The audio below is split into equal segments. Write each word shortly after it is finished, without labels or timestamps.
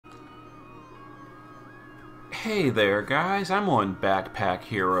Hey there guys, I'm on Backpack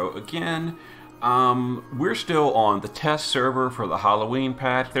Hero again. We're still on the test server for the Halloween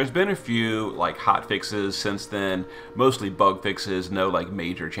patch. There's been a few like hot fixes since then, mostly bug fixes, no like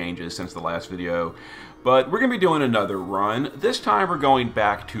major changes since the last video. But we're going to be doing another run. This time we're going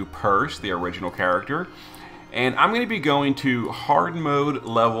back to Perse, the original character. And I'm going to be going to Hard Mode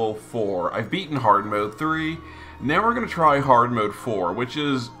level 4. I've beaten Hard Mode 3. Now we're going to try Hard Mode 4, which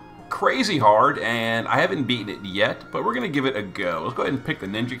is crazy hard, and I haven't beaten it yet, but we're going to give it a go. Let's go ahead and pick the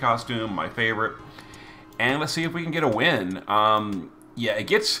ninja costume, my favorite, and let's see if we can get a win. Yeah, it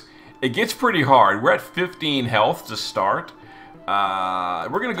gets pretty hard. We're at 15 health to start. We're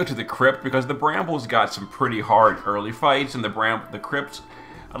going to go to the crypt because the Bramble's got some pretty hard early fights, and the crypt's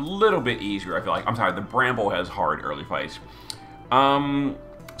a little bit easier, I feel like. I'm sorry, the Bramble has hard early fights.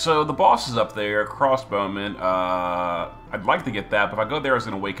 So the boss is up there, Crossbowman. I'd like to get that, but if I go there, it's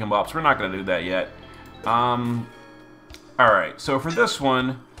going to wake him up, so we're not going to do that yet. Alright, so for this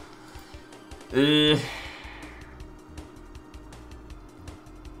one, I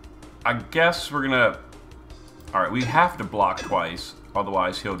guess we're going to... Alright, we have to block twice,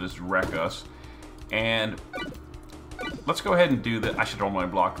 otherwise he'll just wreck us. And let's go ahead and do that. I should have only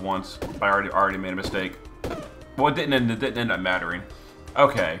blocked once. I already made a mistake. Well, it didn't end up mattering.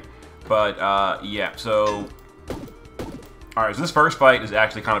 Okay, but yeah, so alright, so this first fight is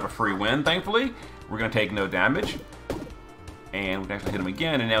actually kind of a free win, thankfully. We're going to take no damage, and we can actually hit him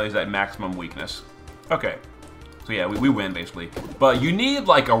again, and now he's at maximum weakness. Okay, so yeah, we win, basically. But you need,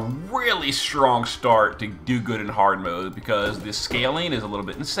 like, a really strong start to do good in hard mode, because the scaling is a little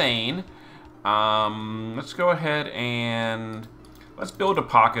bit insane. Let's go ahead and let's build a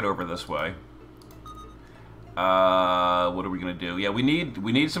pocket over this way. What are we gonna do? Yeah, we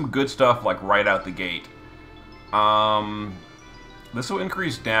need some good stuff like right out the gate. This will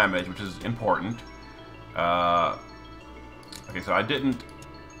increase damage, which is important. Okay, so I didn't.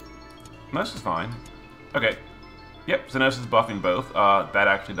 No, this is fine. Okay. Yep, so this is buffing both. That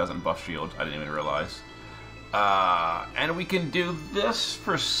actually doesn't buff shields. I didn't even realize. And we can do this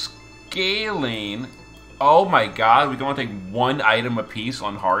for scaling. Oh my god, we can only take one item apiece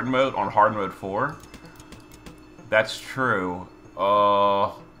on hard mode 4. That's true.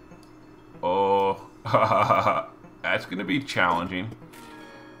 Oh. That's gonna be challenging.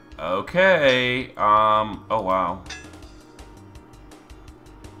 Okay. Oh wow.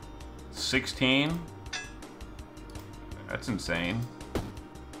 16? That's insane.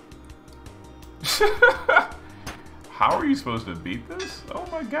 How are you supposed to beat this? Oh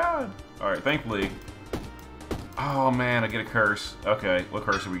my god. Alright, thankfully. Oh man, I get a curse. Okay, what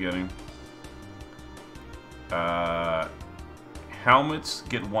curse are we getting? Helmets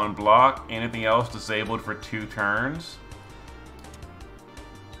get 1 block. Anything else disabled for 2 turns.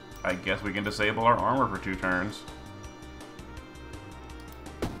 I guess we can disable our armor for 2 turns.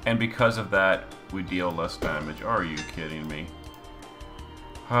 And because of that, we deal less damage. Are you kidding me?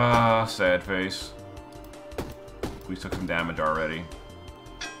 Sad face. We took some damage already.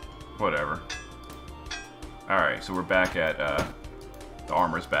 Whatever. Alright, so we're back at, the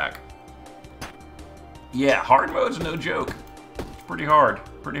armor's back. Yeah, hard mode's no joke. It's pretty hard.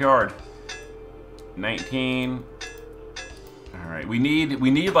 Pretty hard. 19. Alright, we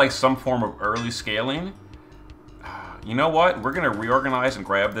need like some form of early scaling. You know what? We're gonna reorganize and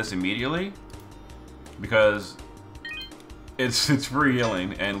grab this immediately. Because it's free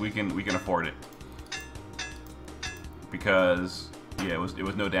healing and we can afford it. Because yeah, it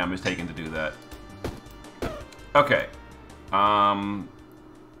was no damage taken to do that. Okay.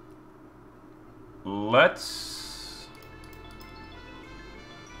 Let's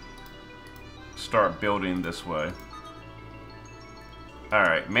start building this way.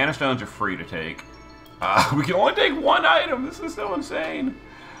 Alright, mana stones are free to take. We can only take 1 item. This is so insane.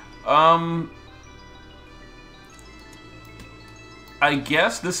 I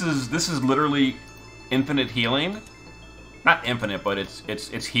guess this is literally infinite healing. Not infinite, but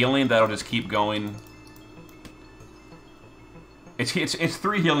it's healing that'll just keep going. It's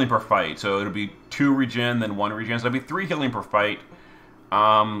 3 healing per fight, so it'll be 2 regen, then 1 regen. So it'll be 3 healing per fight,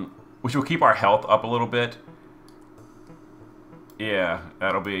 which will keep our health up a little bit. Yeah,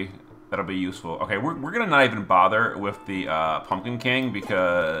 that'll be useful. Okay, we're gonna not even bother with the Pumpkin King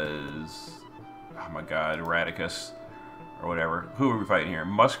because, oh my God, Radicus or whatever. Who are we fighting here?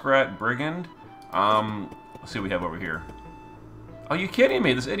 Muskrat, Brigand. Let's see what we have over here. Are you kidding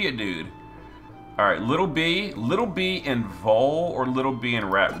me? This idiot dude. Alright, Little B in Vol or Little B in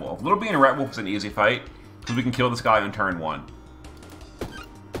Ratwolf. Little B in Ratwolf is an easy fight, because we can kill this guy on turn 1.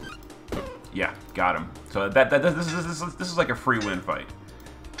 Yeah, got him. So this is like a free win fight.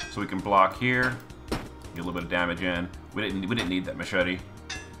 So we can block here. Get a little bit of damage in. We didn't need that machete.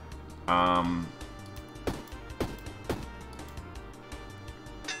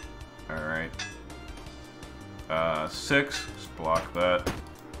 Alright. 6. Let's block that.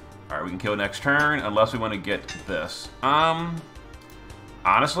 Alright, we can kill next turn, unless we want to get this.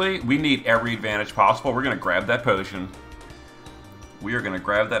 Honestly, we need every advantage possible. We're going to grab that potion. We are going to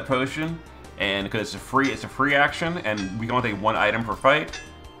grab that potion, and because it's a free action, and we can only take 1 item per fight.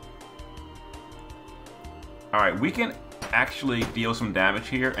 Alright, we can actually deal some damage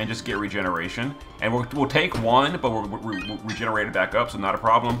here and just get regeneration. And we'll take 1, but we'll regenerate it back up, so not a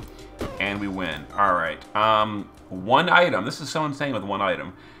problem. And we win. Alright. 1 item. This is so insane with 1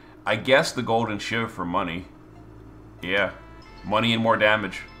 item. I guess the golden shiv for money. Yeah. Money and more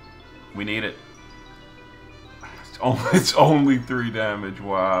damage. We need it. It's only 3 damage.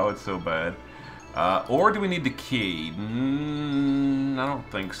 Wow, it's so bad. Or do we need the key? I don't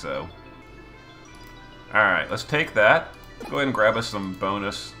think so. Alright, let's take that. Go ahead and grab us some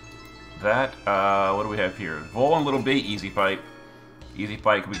bonus. That, what do we have here? Vol and Little B, easy fight. Easy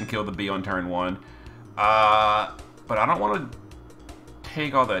fight, we can kill the bee on turn 1. But I don't want to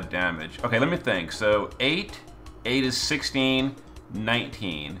take all that damage. Okay, let me think. So 8 is 16,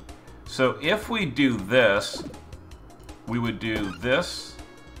 19. So if we do this, we would do this,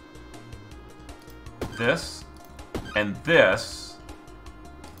 this, and this,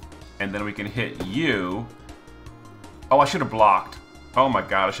 and then we can hit you. Oh, I should have blocked. Oh my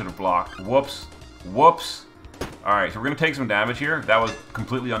god, I should have blocked. Whoops. Whoops. Alright, so we're going to take some damage here. That was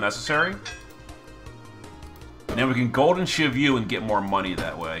completely unnecessary. And then we can golden shiv you and get more money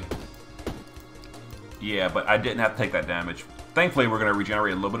that way. Yeah, but I didn't have to take that damage. Thankfully, we're going to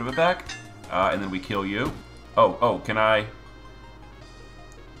regenerate a little bit of it back. And then we kill you. Oh, can I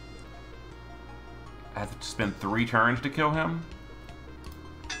have to spend 3 turns to kill him?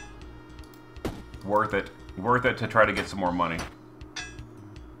 Worth it. Worth it to try to get some more money.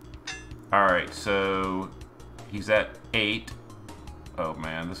 Alright, so he's at 8. Oh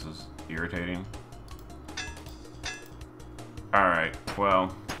man, this is irritating. Alright,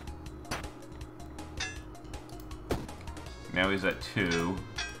 well. Now he's at 2.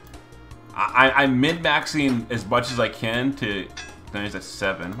 I'm min-maxing as much as I can to... Then he's at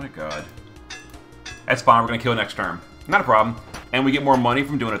 7. Oh my god. That's fine, we're going to kill next turn. Not a problem. And we get more money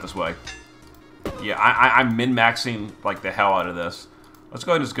from doing it this way. Yeah, I'm min-maxing like the hell out of this. Let's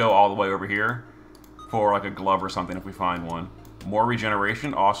go ahead and just go all the way over here for like a glove or something if we find one. More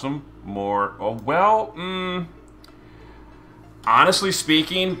regeneration, awesome. More, oh well, honestly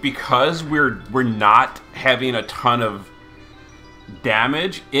speaking, because we're not having a ton of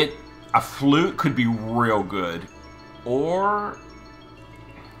damage, a flute could be real good. Or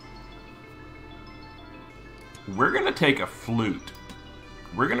we're gonna take a flute.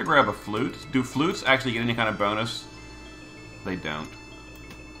 We're gonna grab a flute. Do flutes actually get any kind of bonus? They don't.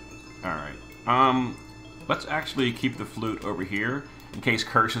 Alright. Let's actually keep the flute over here. In case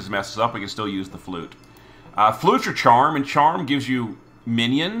Curses messes up, we can still use the flute. Flutes are charm, and charm gives you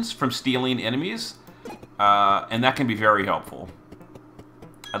minions from stealing enemies. And that can be very helpful.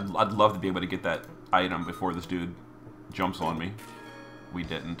 I'd love to be able to get that item before this dude jumps on me. We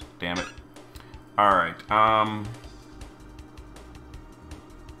didn't. Damn it. Alright.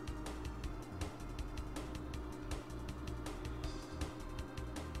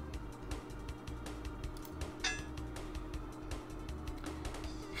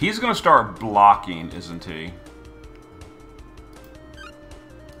 He's going to start blocking, isn't he?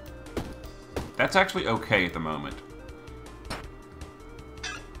 That's actually okay at the moment.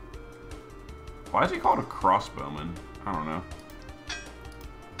 Why is he called a crossbowman? I don't know.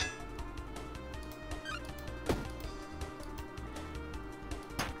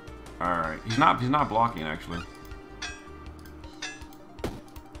 Alright, he's not blocking actually.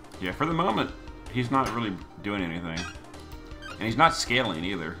 Yeah, for the moment, he's not really doing anything. And he's not scaling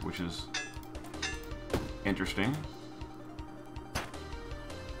either, which is interesting.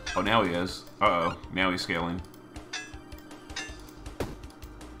 Oh, now he is. Uh-oh, now he's scaling.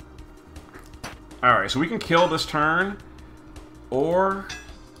 Alright, so we can kill this turn, or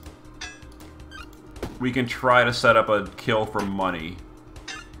we can try to set up a kill for money.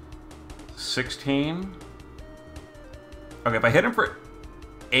 16. Okay, if I hit him for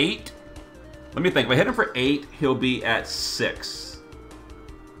 8, let me think. If I hit him for 8, he'll be at 6.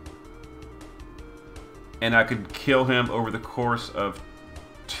 And I could kill him over the course of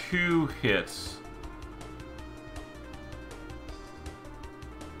 2 hits.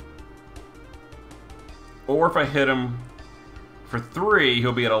 Or if I hit him for 3,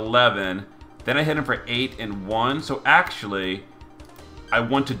 he'll be at 11. Then I hit him for 8 and 1. So actually, I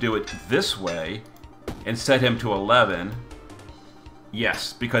want to do it this way. and set him to 11.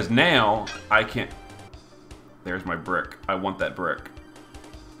 Yes, because now I can't... There's my brick. I want that brick.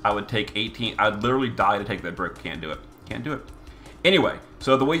 I would take 18. I'd literally die to take that brick. Can't do it. Can't do it. Anyway,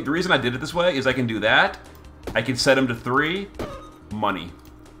 so the reason I did it this way is I can do that. I can set him to 3. Money.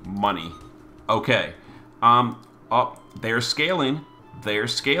 Money. Okay. Oh, they're scaling. They're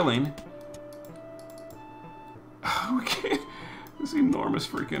scaling. We can't. This enormous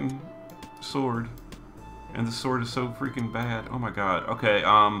freaking sword. And the sword is so freaking bad. Oh my god. Okay,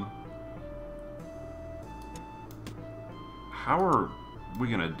 how are we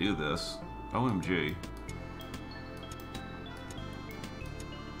gonna do this? OMG.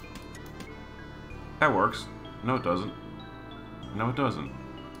 That works. No, it doesn't. No, it doesn't.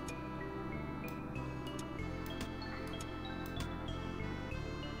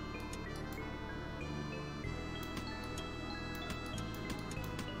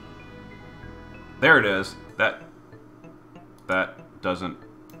 There it is. That doesn't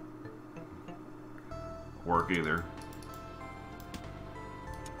work either.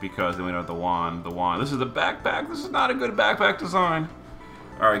 Because then we know the wand. The wand. This is a backpack. This is not a good backpack design.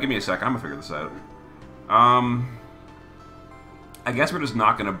 Alright, give me a sec. I'm gonna figure this out. I guess we're just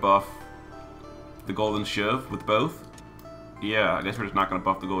not gonna buff the golden shiv with both. Yeah, I guess we're just not gonna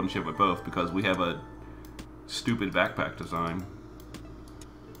buff the golden shiv with both because we have a stupid backpack design.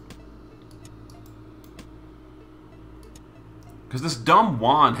 Because this dumb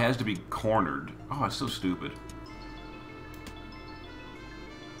wand has to be cornered. Oh, it's so stupid.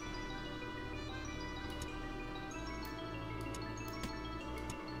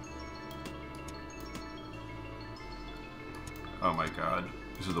 Oh my god.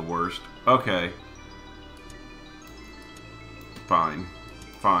 This is the worst. Okay. Fine.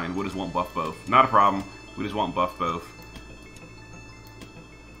 Fine. We just won't buff both. Not a problem. We just won't buff both.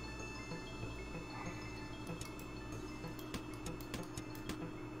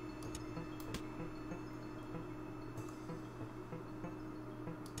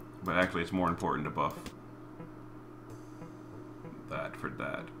 But actually, it's more important to buff that for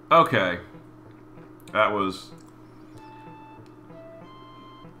that. Okay. That was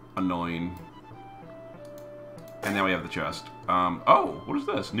annoying. And now we have the chest. Oh, what is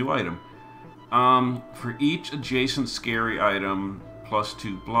this? New item. For each adjacent scary item,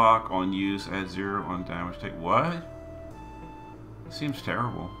 +2 block on use, add 0 on damage take. What? It seems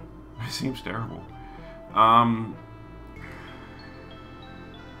terrible. It seems terrible.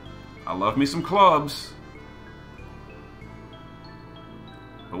 I love me some clubs.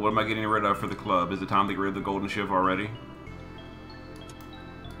 But what am I getting rid of for the club? Is it time to get rid of the golden shiv already?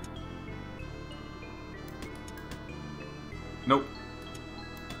 Nope.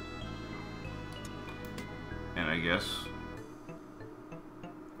 And I guess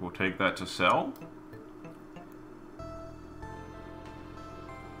we'll take that to sell.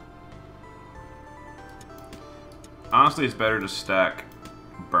 Honestly, it's better to stack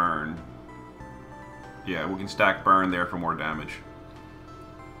burn. Yeah, we can stack burn there for more damage.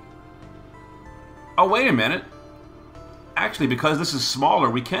 Oh, wait a minute. Actually, because this is smaller,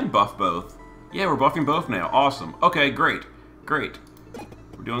 we can buff both. Yeah, we're buffing both now. Awesome. Okay, great. Great.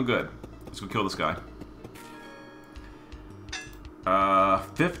 We're doing good. Let's go kill this guy.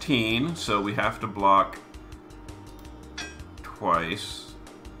 15, so we have to block twice.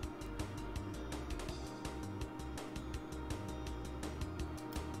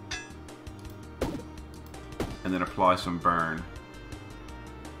 And then apply some burn.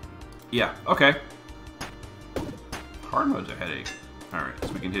 Yeah, okay. Hard mode's a headache. Alright,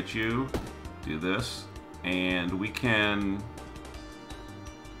 so we can hit you, do this, and we can...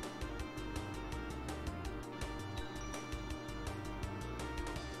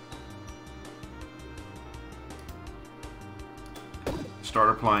 start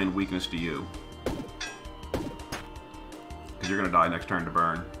applying weakness to you. Because you're gonna die next turn to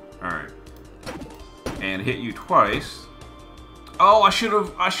burn. Alright. And hit you twice. Oh, I should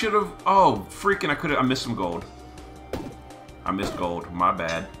have, oh, freaking, I missed some gold. I missed gold, my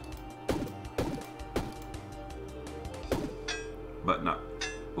bad. But not,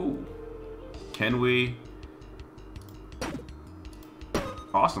 ooh. Can we?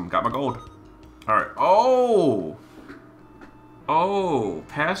 Awesome, got my gold. Alright, oh! Oh,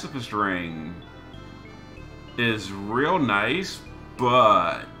 Pacifist Ring is real nice,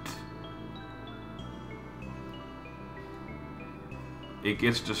 but it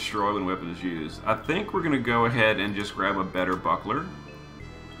gets destroyed when weapon is used. I think we're going to go ahead and just grab a better buckler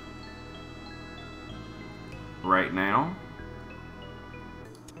right now.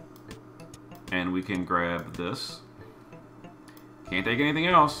 And we can grab this. Can't take anything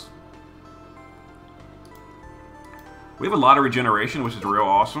else. We have a lot of regeneration, which is real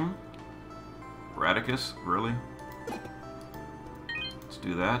awesome. Radicus, really? Let's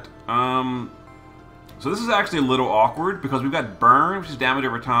do that. So this is actually a little awkward because we've got burn, which is damage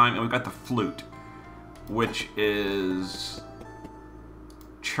over time, and we've got the flute, which is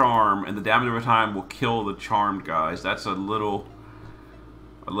charm, and the damage over time will kill the charmed guys. That's a little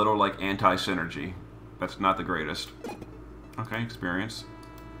like anti-synergy. That's not the greatest. Okay, experience.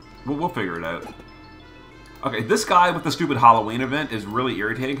 We'll figure it out. Okay, this guy with the stupid Halloween event is really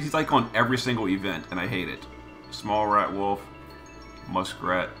irritating because he's like on every single event, and I hate it. Small rat wolf,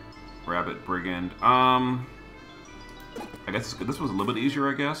 muskrat, rabbit brigand. I guess this was a little bit easier,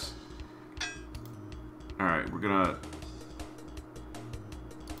 I guess. Alright, we're gonna...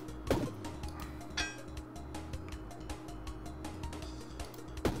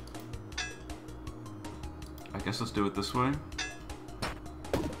 I guess let's do it this way.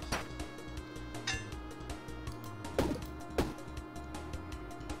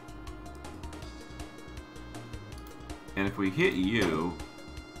 And if we hit you,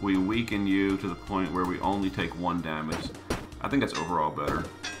 we weaken you to the point where we only take 1 damage. I think that's overall better.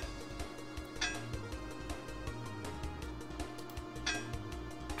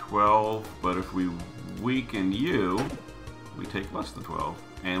 $12, but if we weaken you, we take less than 12.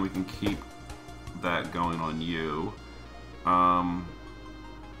 And we can keep that going on you. Oh,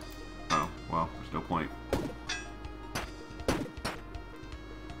 well, there's no point.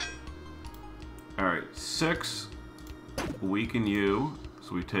 Alright, 6. Weaken you,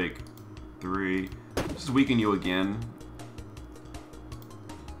 so we take 3. Let's just weaken you again.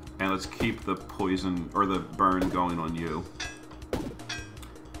 And let's keep the poison, or the burn going on you.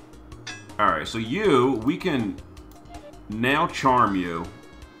 Alright, so you, we can now charm you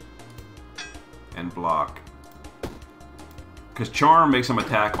and block. Because charm makes them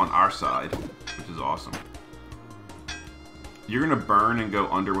attack on our side, which is awesome. You're going to burn and go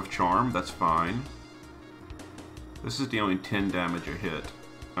under with charm, that's fine. This is dealing 10 damage a hit.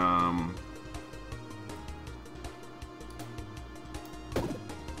 Go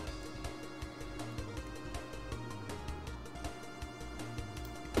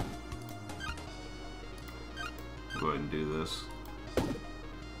ahead and do this.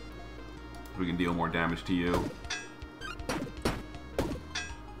 We can deal more damage to you.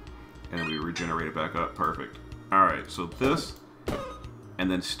 And then we regenerate it back up. Perfect. Alright, so this, and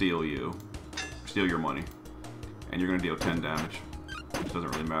then steal you. Steal your money. And you're going to deal 10 damage. Which doesn't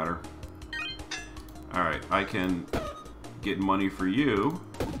really matter. Alright, I can get money for you,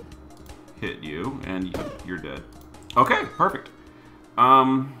 hit you, and you're dead. Okay, perfect.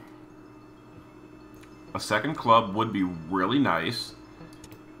 A second club would be really nice.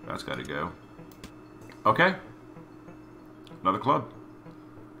 That's got to go. Okay. Another club.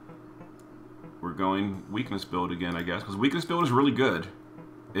 We're going weakness build again, I guess, because weakness build is really good.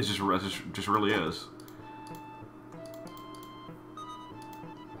 It's just really is.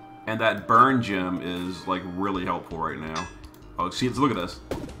 And that burn gem is like really helpful right now. Oh, see, let's look at this.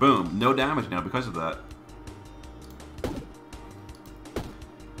 Boom, no damage now because of that.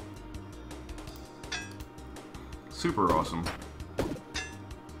 Super awesome.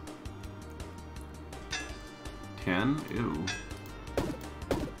 10, ew.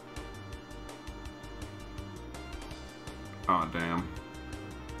 Oh, damn.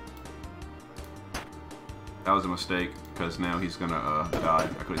 That was a mistake, because now he's gonna die.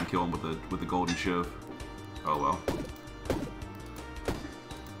 I couldn't kill him with the golden shiv. Oh well.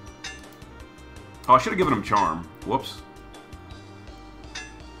 Oh, I should have given him charm. Whoops.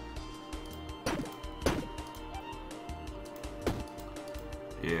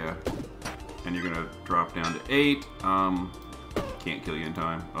 Yeah. And you're gonna drop down to 8. Can't kill you in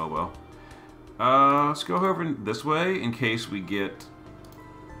time. Oh well. Let's go over this way in case we get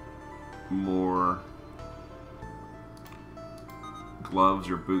more gloves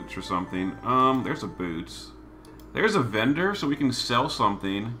or boots or something. There's a boots. There's a vendor, so we can sell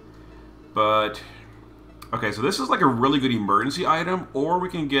something. But okay, so this is like a really good emergency item, or we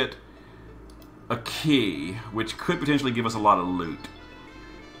can get a key, which could potentially give us a lot of loot.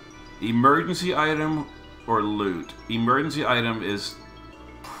 Emergency item or loot. Emergency item is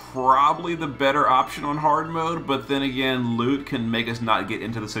probably the better option on hard mode, but then again, loot can make us not get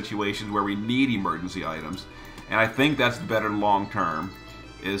into the situations where we need emergency items. And I think that's better long term,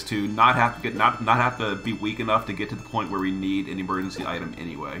 is to not have to not have to be weak enough to get to the point where we need an emergency item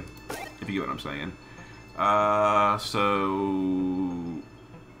anyway. If you get what I'm saying. So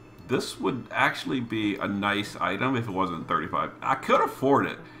this would actually be a nice item if it wasn't 35. I could afford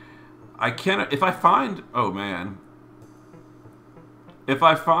it. I can't if I find oh man. If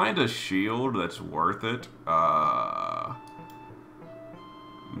I find a shield that's worth it, I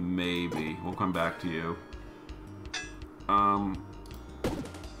Maybe. We'll come back to you. Alright,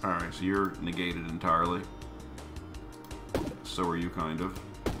 so you're negated entirely. So are you, kind of.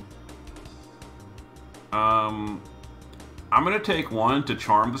 I'm gonna take one to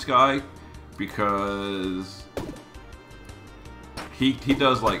charm this guy, because he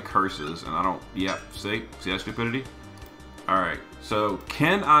does, like, curses, and I don't... Yep, see? See that stupidity? Alright, so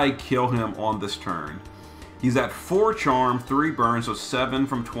can I kill him on this turn? He's at 4 charm, 3 burn, so 7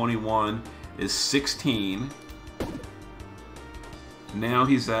 from 21 is 16. Now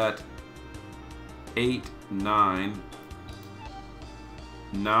he's at 8, 9,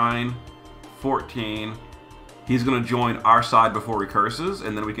 14. He's going to join our side before he curses,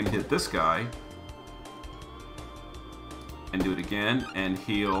 and then we can hit this guy. And do it again, and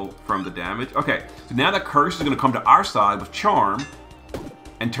heal from the damage. Okay, so now that curse is going to come to our side with charm,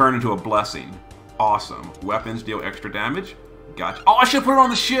 and turn into a blessing. Awesome. Weapons deal extra damage. Gotcha. Oh, I should have put it on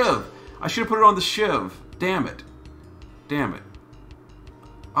the shiv! I should have put it on the shiv. Damn it. Damn it.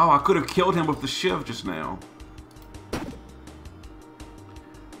 Oh, I could have killed him with the shiv just now.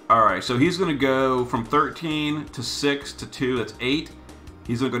 Alright, so he's going to go from 13 to 6 to 2. That's 8.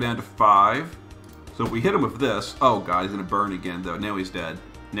 He's going to go down to 5. So if we hit him with this... Oh, God, he's going to burn again, though. Now he's dead.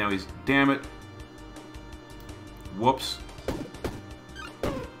 Now he's... Damn it. Whoops.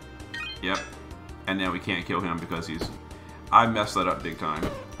 Yep. And now we can't kill him because he's... I messed that up big time.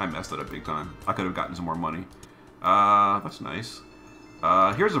 I messed that up big time. I could have gotten some more money. That's nice.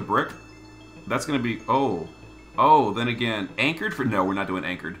 Here's a brick. That's going to be... Oh. Oh, then again. Anchored for... No, we're not doing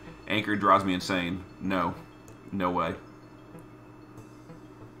anchored. Anchored drives me insane. No. No way.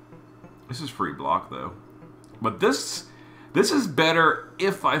 This is free block, though. But this is better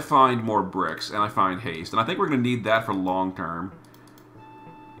if I find more bricks and I find haste. And I think we're going to need that for long term.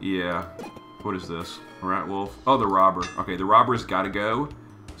 Yeah. What is this? Rat wolf. Oh, the robber. Okay, the robber's got to go.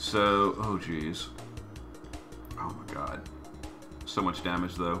 So... Oh, jeez. Oh, my God. So much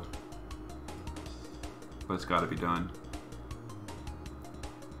damage, though. But it's got to be done.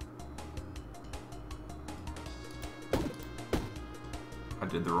 I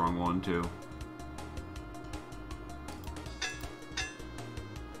did the wrong one, too.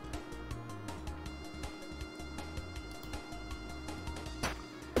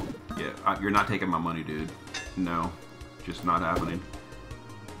 Yeah, you're not taking my money, dude. No. Just not happening.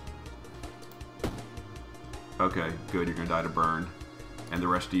 Okay, good. You're going to die to burn. And the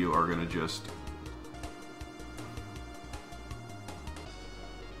rest of you are going to just...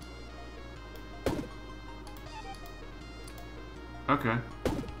 Okay.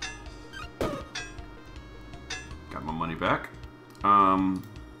 Got my money back. 10.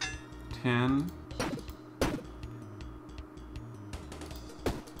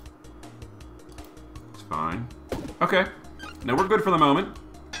 It's fine. Okay. Now we're good for the moment.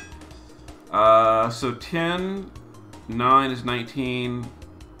 So 10, 9 is 19.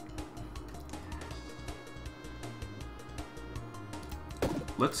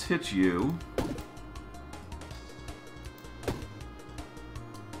 Let's hit you.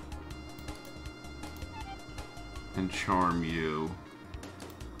 And charm you.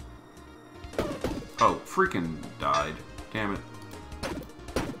 Oh, freaking died. Damn it.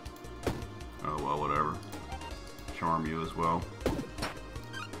 Oh, well, whatever. Charm you as well.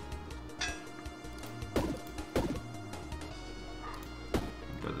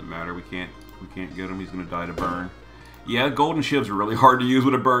 Doesn't matter. We can't get him. He's gonna die to burn. Yeah, golden shivs are really hard to use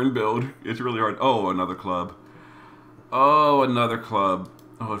with a burn build. It's really hard. Oh, another club. Oh, another club.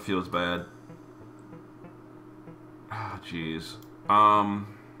 Oh, it feels bad. Ah, oh, jeez. I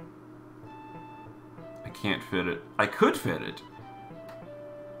can't fit it. I could fit it.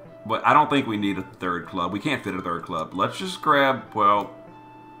 But I don't think we need a third club. We can't fit a third club. Let's just grab, well...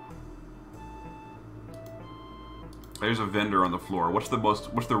 There's a vendor on the floor. What's the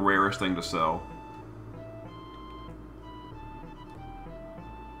rarest thing to sell?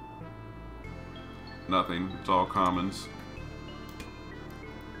 Nothing. It's all commons.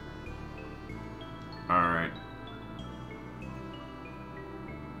 Alright.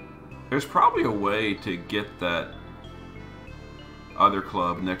 There's probably a way to get that other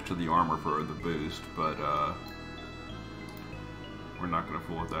club next to the armor for the boost, but we're not going to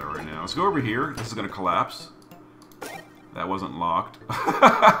fool with that right now. Let's go over here. This is going to collapse. That wasn't locked.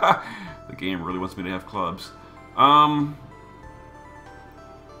 The game really wants me to have clubs.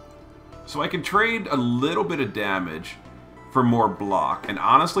 So I can trade a little bit of damage for more block, and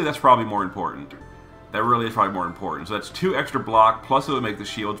honestly, that's probably more important. That really is probably more important. So that's 2 extra block, plus it would make the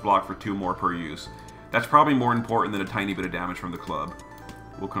shields block for 2 more per use. That's probably more important than a tiny bit of damage from the club.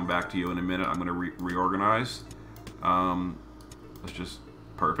 We'll come back to you in a minute. I'm going to reorganize. Let's just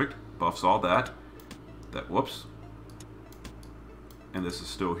Perfect. Buffs all that. Whoops. And this is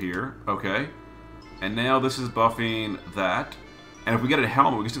still here. Okay. And now this is buffing that. And if we get a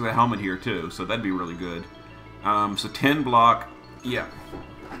helmet, we can stick the helmet here too. So that'd be really good. So 10 block. Yeah.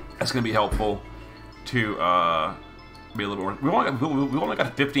 That's going to be helpful to be a little more. We only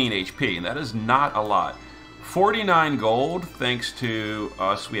got 15 HP, and that is not a lot. 49 gold, thanks to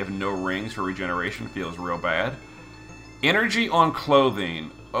us. We have no rings for regeneration. Feels real bad. Energy on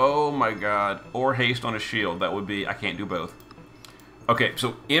clothing. Oh my god. Or haste on a shield. That would be... I can't do both. Okay,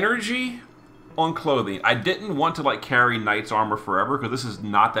 so energy on clothing. I didn't want to like carry knight's armor forever because this is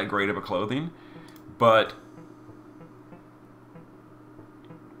not that great of a clothing. But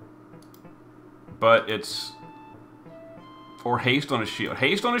it's... Or haste on a shield.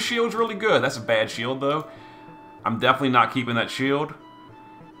 Haste on a shield is really good. That's a bad shield though. I'm definitely not keeping that shield.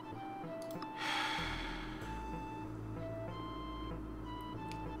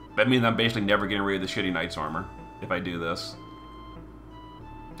 That means I'm basically never getting rid of the shitty knight's armor if I do this.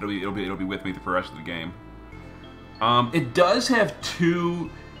 It'll be with me for the rest of the game. It does have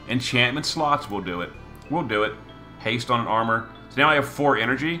 2 enchantment slots. We'll do it. We'll do it. Haste on an armor. So now I have 4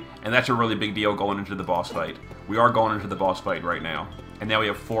 energy, and that's a really big deal going into the boss fight. We are going into the boss fight right now, and now we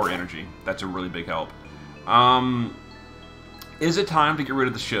have 4 energy. That's a really big help. Is it time to get rid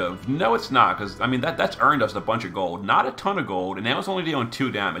of the shiv? No, it's not, because I mean that's earned us a bunch of gold, not a ton of gold, and now it's only dealing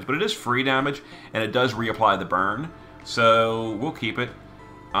 2 damage, but it is free damage, and it does reapply the burn. So we'll keep it.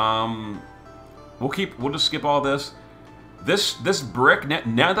 We'll just skip all this. This brick.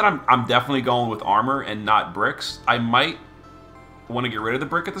 Now that I'm definitely going with armor and not bricks, I might want to get rid of the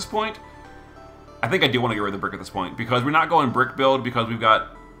brick at this point. I think I do want to get rid of the brick at this point because we're not going brick build because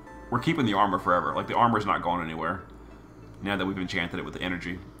we're keeping the armor forever. Like the armor is not going anywhere now that we've enchanted it with the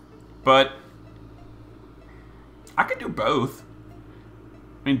energy. But I could do both.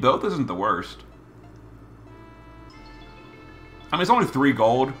 I mean, both isn't the worst. I mean, it's only 3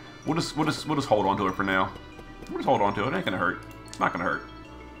 gold. We'll just hold on to it for now. We'll just hold on to it. It ain't gonna hurt. It's not gonna hurt.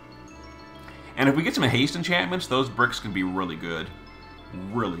 And if we get some haste enchantments, those bricks can be really good.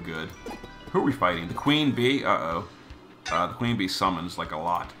 Really good. Who are we fighting? The Queen Bee? Uh-oh. The Queen Bee summons, like, a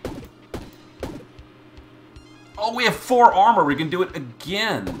lot. Oh, we have 4 armor. We can do it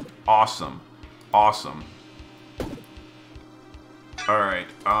again. Awesome. Awesome. Alright.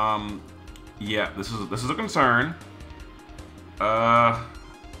 Yeah, this is a concern. So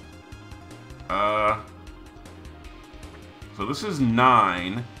this is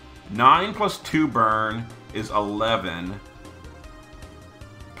 9. 9 plus 2 burn is 11.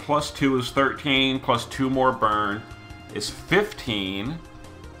 Plus 2 is 13. Plus 2 more burn is 15.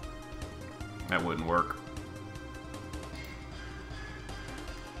 That wouldn't work.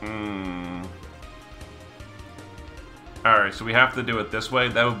 Alright, so we have to do it this way.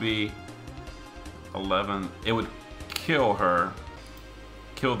 That would be 11. It would kill her.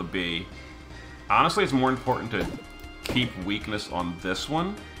 Kill the bee. Honestly, it's more important to keep weakness on this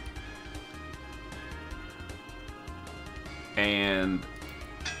one. And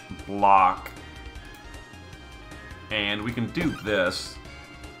block. And we can do this.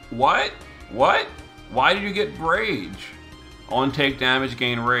 What? What? Why did you get rage? On take damage,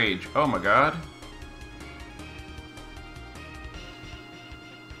 gain rage. Oh my god.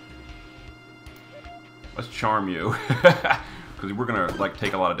 Let's charm you. Because we're gonna like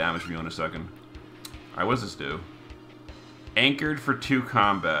take a lot of damage from you in a second. Alright, what does this do? Anchored for 2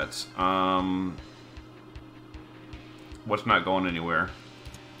 combats. What's not going anywhere?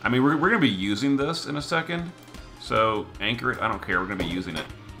 I mean, we're gonna be using this in a second. So, anchor it, I don't care, we're gonna be using it.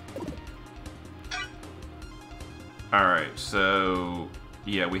 Alright, so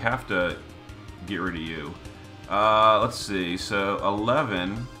yeah, we have to get rid of you. Let's see, so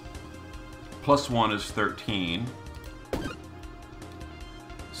 11 plus 1 is 13.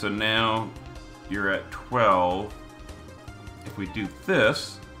 So now you're at 12. If we do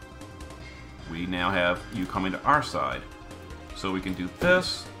this, we now have you coming to our side. So we can do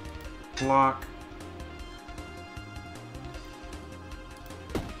this, block,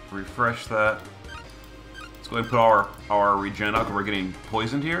 refresh that. Let's go ahead and put our regen up because we're getting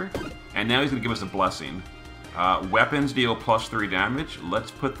poisoned here. And now he's going to give us a blessing. Weapons deal plus 3 damage.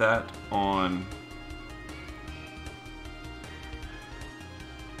 Let's put that on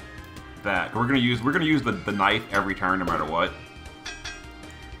that. We're gonna use the knife every turn no matter what.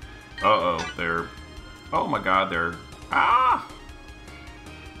 Uh-oh, they're... Oh my god, they're... Ah!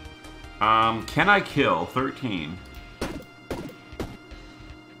 Can I kill? 13.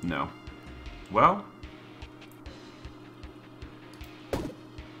 No. Well...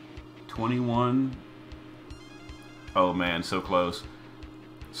 21. Oh man, so close.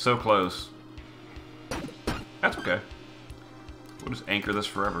 So close. That's okay. We'll just anchor this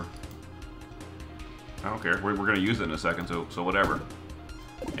forever. I don't care. We're going to use it in a second, so whatever.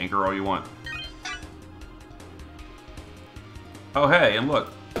 Anchor all you want. Oh, hey, and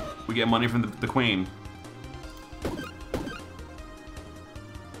look. We get money from the queen.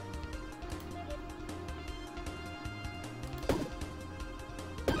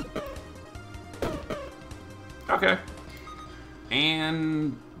 Okay.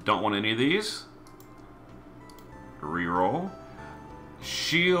 And don't want any of these. Reroll.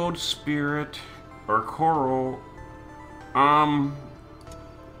 Shield, Spirit, or Coral.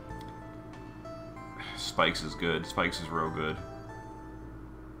 Spikes is good. Spikes is real good.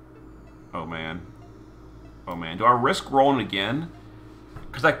 Oh man. Oh man. Do I risk rolling again?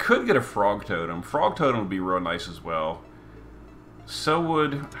 Because I could get a Frog Totem. Frog Totem would be real nice as well. So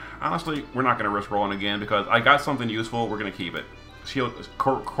would... Honestly, we're not going to risk rolling again because I got something useful. We're going to keep it. Shield...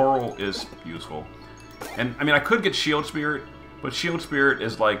 Coral is useful. And, I mean, I could get Shield Spirit, but Shield Spirit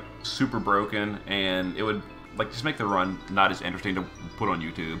is, like, super broken, and it would, like, just make the run not as interesting to put on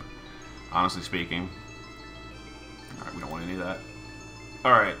YouTube, honestly speaking. Alright, we don't want any of that.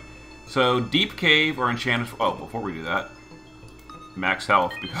 Alright, so Deep Cave or Enchanted... Oh, before we do that, max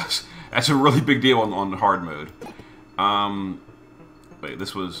health, because that's a really big deal on hard mode. Wait,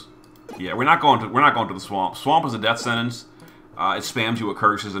 this was... Yeah, we're not going to the swamp. Swamp is a death sentence. It spams you with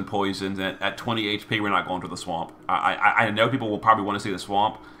curses and poisons, and at 20 HP, we're not going to the swamp. I know people will probably want to see the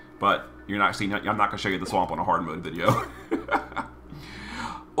swamp, but you're not seeing. I'm not going to show you the swamp on a hard mode video.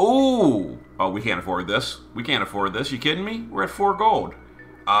 Ooh! Oh, we can't afford this. We can't afford this. You kidding me? We're at 4 gold.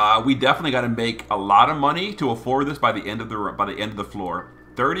 We definitely got to make a lot of money to afford this by the end of the floor.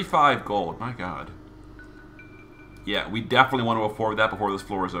 35 gold. My God. Yeah, we definitely want to afford that before this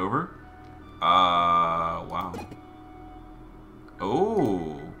floor is over. Wow.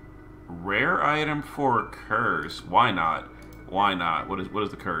 Oh, rare item for curse. Why not? Why not? What is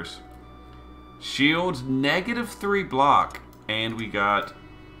the curse? Shields -3 block, and we got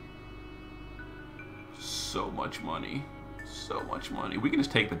so much money. So much money. We can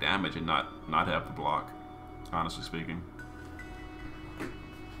just take the damage and not have the block. Honestly speaking,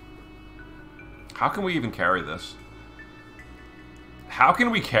 how can we even carry this? How can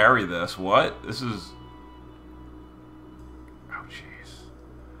we carry this? What? This is...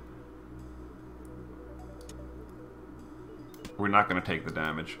 We're not going to take the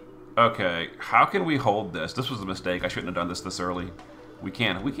damage. Okay, how can we hold this? This was a mistake. I shouldn't have done this early. We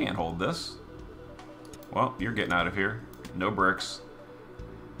can't hold this. Well, you're getting out of here. No bricks.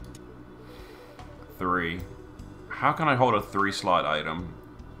 3. How can I hold a 3-slot item?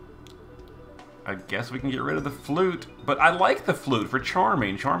 I guess we can get rid of the flute. But I like the flute for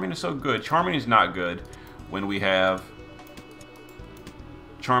charming. Charming is so good. Charming is not good when we have...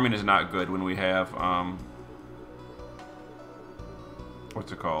 Charming is not good when we have...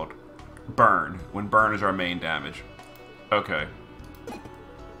 What's it called? Burn. When burn is our main damage. Okay.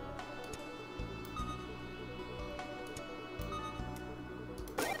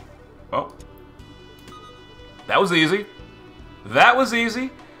 Oh. That was easy. That was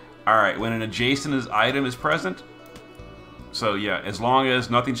easy. Alright, when an adjacent item is present. So yeah, as long as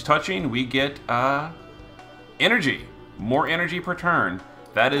nothing's touching, we get energy. More energy per turn.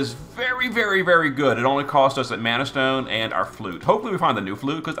 That is very, very, very good. It only cost us a Mana Stone and our flute. Hopefully we find the new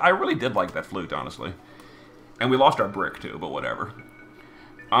flute, because I really did like that flute, honestly. And we lost our brick, too, but whatever.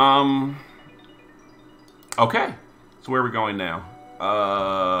 Okay. So where are we going now?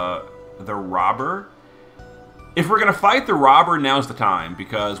 The robber. If we're going to fight the robber, now's the time,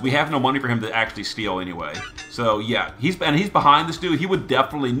 because we have no money for him to actually steal anyway. So, yeah. He's behind this dude. He would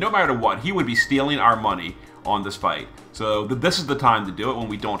definitely, no matter what, he would be stealing our money on this fight. So this is the time to do it when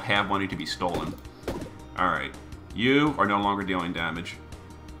we don't have money to be stolen. Alright. You are no longer dealing damage.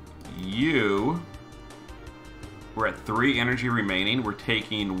 You... We're at 3 energy remaining. We're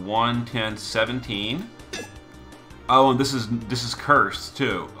taking 1, 10, 17. Oh, and this is cursed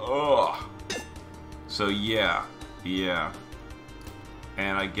too. Ugh. So yeah. Yeah.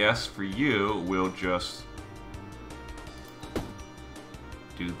 And I guess for you, we'll just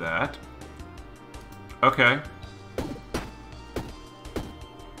do that. Okay.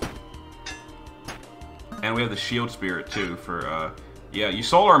 And we have the Shield Spirit too for yeah, you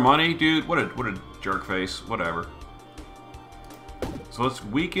stole our money, dude. What a jerk face. Whatever. So let's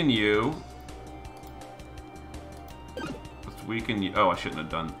weaken you. Let's weaken you. Oh, I shouldn't have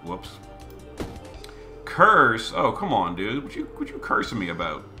done. Whoops. Curse. Oh, come on, dude. What you cursing me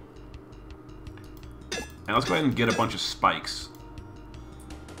about? And let's go ahead and get a bunch of spikes.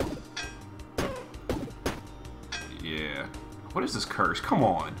 Yeah. What is this curse? Come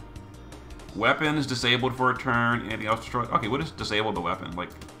on. Weapon is disabled for a turn. Anything else destroyed? Okay, what is disabled the weapon? Like,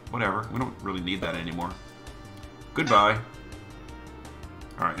 whatever. We don't really need that anymore. Goodbye.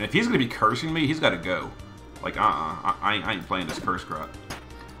 Alright, and if he's going to be cursing me, he's got to go. Like, I ain't playing this curse crap.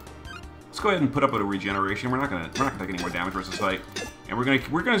 Let's go ahead and put up a regeneration. We're not gonna take any more damage versus fight. And we're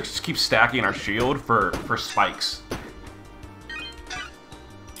gonna just keep stacking our shield for spikes.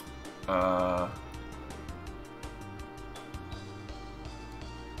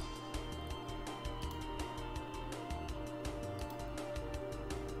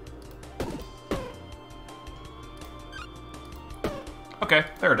 Okay,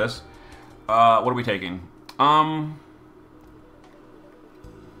 there it is. What are we taking?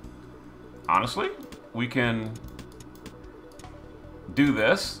 Honestly, we can do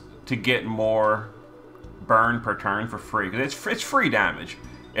this to get more burn per turn for free. Because it's free damage.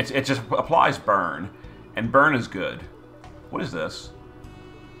 It just applies burn. And burn is good. What is this?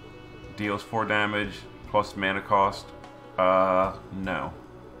 Deals 4 damage plus mana cost. No.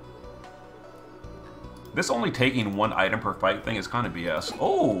 This only taking 1 item per fight thing is kind of BS.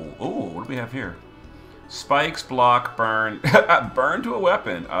 Oh, what do we have here? Spikes, block, burn. Burn to a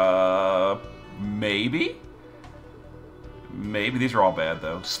weapon. Maybe? Maybe. These are all bad,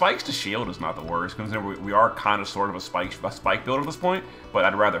 though. Spikes to shield is not the worst, because we are kind of sort of a spike build at this point, but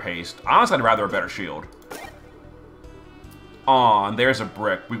I'd rather haste. Honestly, I'd rather a better shield. Aw, and there's a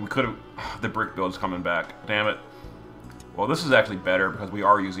brick. We could have... The brick build's coming back. Damn it. Well, this is actually better, because we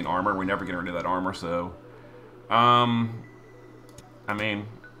are using armor. We're never getting rid of that armor, so... I mean,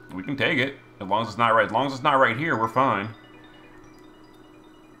 we can take it. As long as it's not right. As long as it's not right here, we're fine.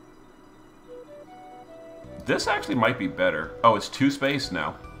 This actually might be better. Oh, it's 2 space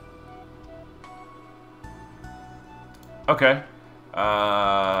now. Okay.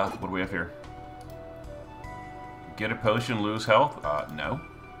 What do we have here? Get a potion, lose health? No.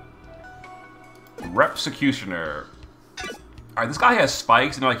 Repsecutioner. Alright, this guy has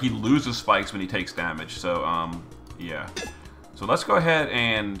spikes, and like he loses spikes when he takes damage, so, yeah. So let's go ahead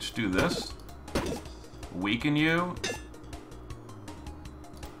and just do this. Weaken you.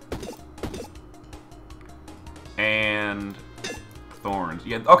 And thorns.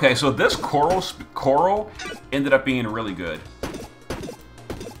 Yeah, okay, so this coral ended up being really good.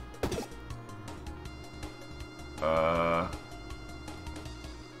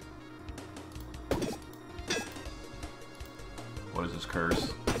 What is this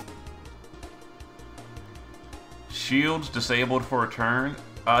curse? Shields disabled for a turn.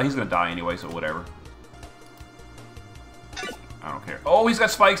 He's gonna die anyway, so whatever. I don't care. Oh, he's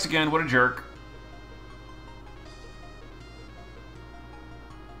got spikes again. What a jerk.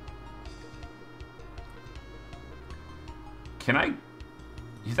 Can I...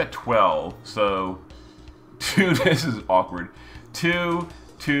 He's at 12, so... 2, this is awkward. 2,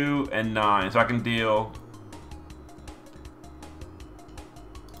 2, and 9. So I can deal...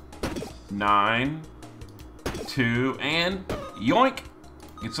 9, 2, and... Yoink!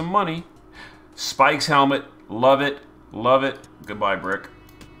 Get some money. Spikes helmet. Love it. Love it. Goodbye, brick.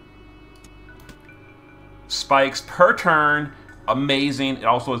 Spikes per turn. Amazing. It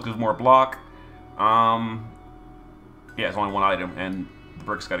also gives more block. Yeah, it's only 1 item, and the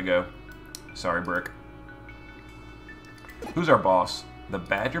brick's gotta go. Sorry, brick. Who's our boss? The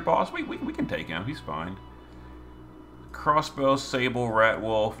badger boss? We can take him. He's fine. Crossbow, sable, rat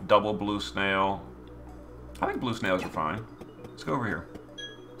wolf, double blue snail. I think blue snails are fine. Let's go over here.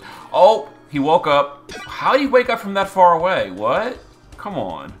 Oh, he woke up. How did he wake up from that far away? What? Come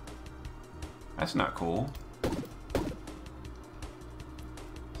on. That's not cool.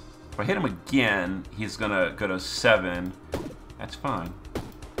 If I hit him again, he's gonna go to 7. That's fine.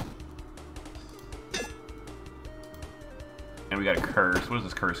 And we got a curse. What is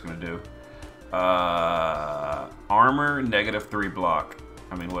this curse gonna do? Armor, -3 block.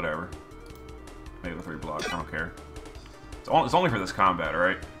 I mean, whatever. -3 block. I don't care. It's only for this combat,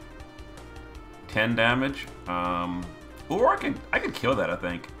 right? 10 damage. Or I could kill that, I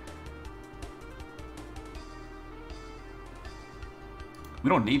think. We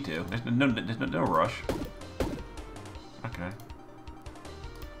don't need to. There's no rush. Okay.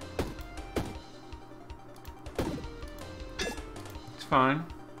 It's fine.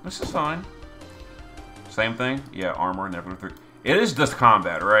 This is fine. Same thing? Yeah, armor, -3. It is this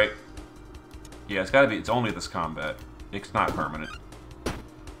combat, right? Yeah, it's gotta be. It's only this combat. It's not permanent.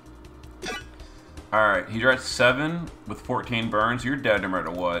 Alright, you're at 7 with 14 burns. You're dead no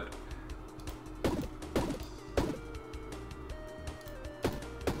matter what.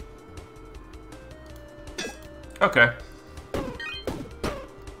 Okay.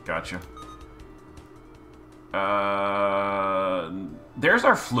 Gotcha. There's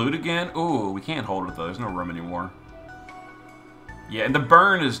our flute again. Ooh, we can't hold it though. There's no room anymore. Yeah, and the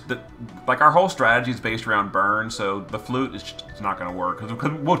burn is like our whole strategy is based around burn, so the flute is just, it's not going to work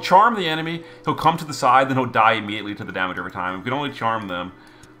because we'll charm the enemy. He'll come to the side, then he'll die immediately to the damage every time. We can only charm them.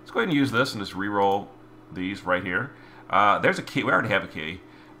 Let's go ahead and use this and just re-roll these right here. There's a key. We already have a key.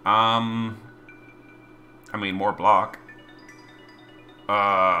 I mean, more block.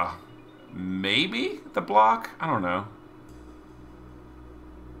 Maybe the block? I don't know.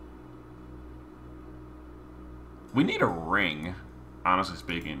 We need a ring, honestly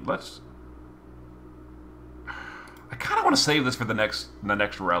speaking. Let's... I kind of want to save this for the next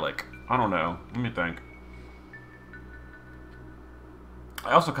relic. I don't know. Let me think.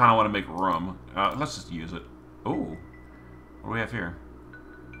 I also kind of want to make room. Let's just use it. Ooh. What do we have here?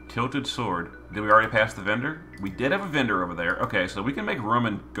 Tilted sword. Did we already pass the vendor? We did have a vendor over there. Okay, so we can make room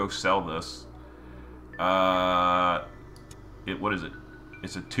and go sell this. What is it?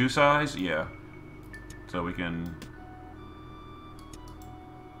 It's a 2 size? Yeah. So we can...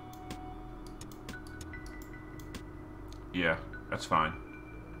 Yeah, that's fine.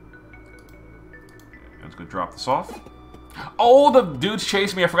 Let's go drop this off. Oh, the dude's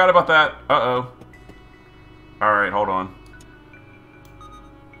chasing me. I forgot about that. Uh-oh. Alright, hold on.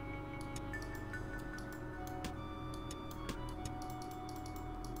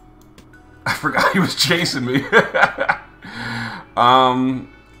 I forgot he was chasing me.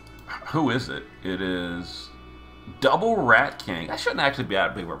 Who is it? It is Double Rat King. That shouldn't actually be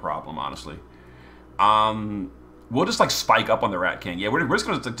that big of a problem, honestly. We'll just like spike up on the Rat King. Yeah, we're just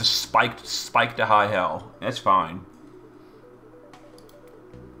gonna just spike to high hell. That's fine.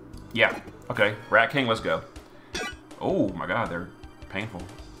 Yeah. Okay, Rat King, let's go. Oh my God, they're painful.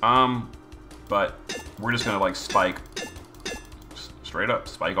 But we're just gonna like spike straight up,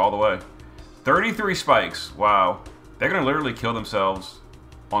 spike all the way. 33 spikes. Wow, they're gonna literally kill themselves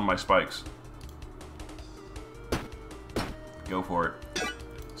on my spikes. Go for it.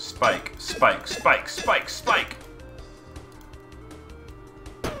 Spike, spike, spike, spike, spike.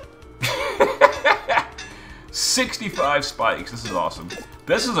 65 spikes. This is awesome.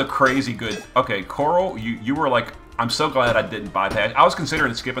 This is a crazy good... Okay, Coral, you were like... I'm so glad I didn't bypass... I was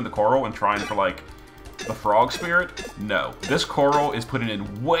considering skipping the Coral and trying for, like, the Frog Spirit. No. This Coral is putting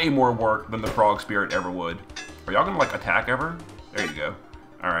in way more work than the Frog Spirit ever would. Are y'all gonna, like, attack ever? There you go.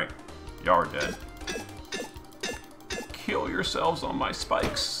 Alright. Y'all are dead. Kill yourselves on my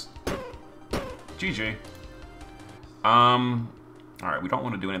spikes. GG. Alright, we don't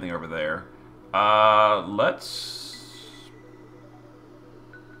want to do anything over there. Let's...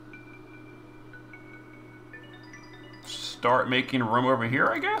 start making room over here,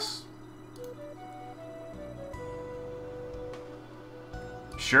 I guess?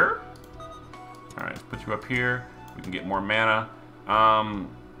 Sure? Alright, let's put you up here. We can get more mana. I mean,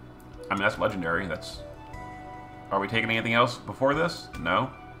 that's legendary. That's... Are we taking anything else before this?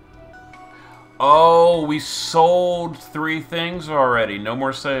 No? Oh, we sold 3 things already. No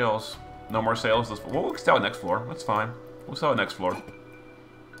more sales. No more sales this floor. Well, we'll sell it next floor. That's fine. We'll sell it next floor.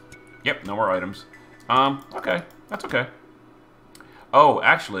 Yep, no more items. Okay. That's okay. Oh,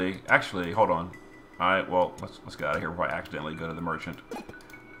 actually, hold on. Alright, well, let's get out of here before I accidentally go to the merchant.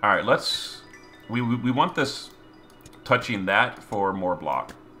 Alright, let's... We want this touching that for more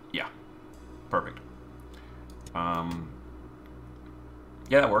block. Yeah. Perfect. Yeah,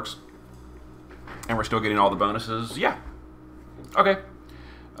 that works. And we're still getting all the bonuses. Yeah. Okay.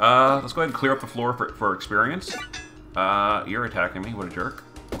 Let's go ahead and clear up the floor for experience. You're attacking me. What a jerk.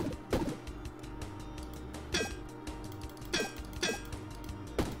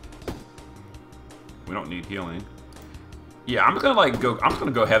 We don't need healing. Yeah, I'm just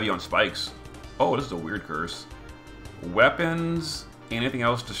gonna go heavy on spikes. Oh, this is a weird curse. Weapons, anything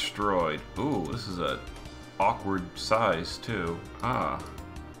else destroyed. Ooh, this is a awkward size too. Ah.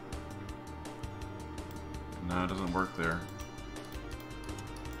 No, it doesn't work there.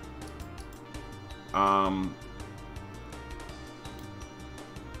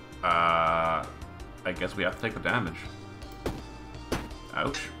 I guess we have to take the damage.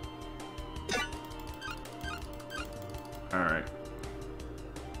 Ouch. Alright.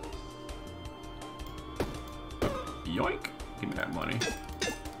 Yoink! Give me that money.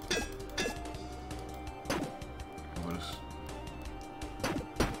 I'll just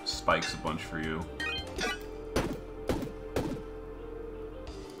spikes a bunch for you.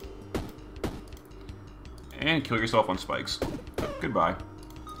 And kill yourself on spikes. Goodbye.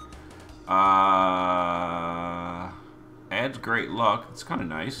 Adds great luck. It's kind of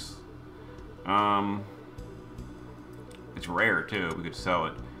nice. It's rare too. We could sell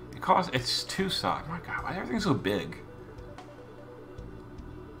it. It's 2 sock. My God, why is everything so big?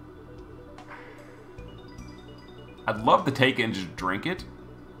 I'd love to take it and just drink it.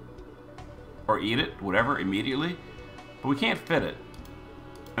 Or eat it, whatever, immediately. But we can't fit it.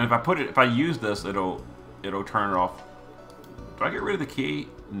 And if I use this, it'll turn it off. Do I get rid of the key?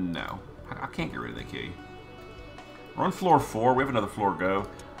 No. I can't get rid of the key. We're on floor 4. We have another floor to go.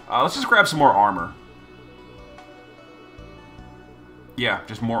 Let's just grab some more armor. Yeah,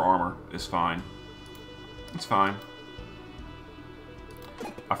 just more armor is fine. It's fine.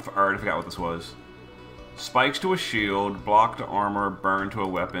 I already forgot what this was. Spikes to a shield, block to armor, burn to a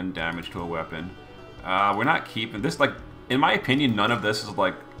weapon, damage to a weapon. We're not keeping this. Like, in my opinion, none of this is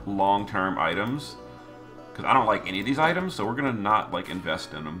like long-term items, because I don't like any of these items, so we're gonna not like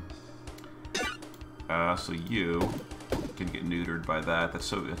invest in them. So you can get neutered by that. That's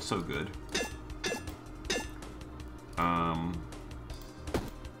so good.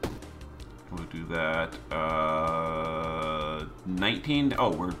 We'll do that. 19.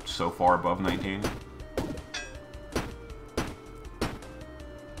 Oh, we're so far above 19.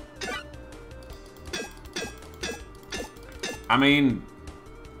 I mean,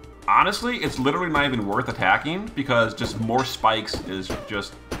 honestly, it's literally not even worth attacking, because just more spikes is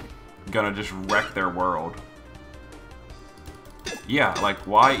just gonna just wreck their world. Yeah, like,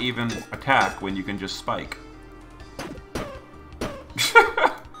 why even attack when you can just spike?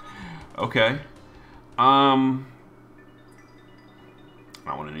 Okay. I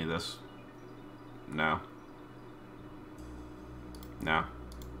don't want any of this. No. No.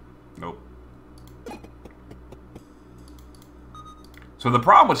 Nope. So the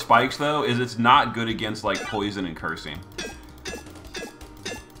problem with spikes, though, is it's not good against, like, poison and cursing.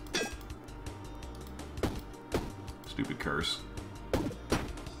 Stupid curse.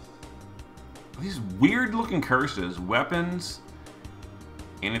 These weird-looking curses. Weapons.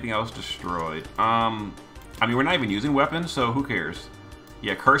 Anything else destroyed. I mean, we're not even using weapons, so who cares?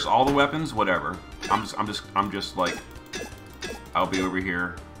 Yeah, curse all the weapons, whatever. I'm just like, I'll be over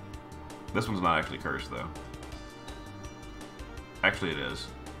here. This one's not actually cursed, though. Actually, it is.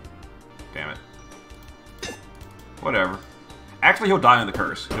 Damn it. Whatever. Actually, he'll die on the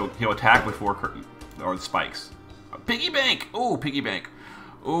curse. He'll attack before or the spikes. Piggy bank. Ooh, piggy bank.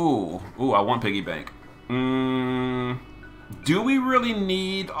 Ooh, I want piggy bank. Do we really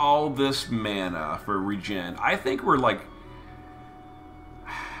need all this mana for regen? I think we're like...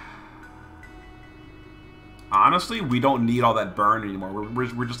 Honestly, we don't need all that burn anymore.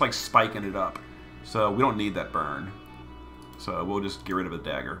 We're just like spiking it up. So we don't need that burn. So we'll just get rid of the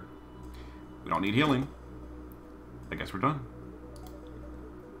dagger. We don't need healing. I guess we're done.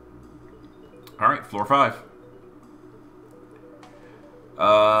 Alright, floor 5.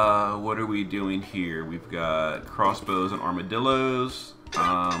 What are we doing here? We've got crossbows and armadillos.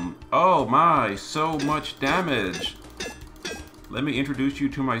 Oh my, so much damage. Let me introduce you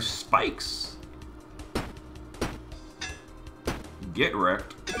to my spikes. Get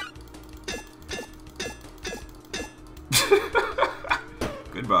wrecked.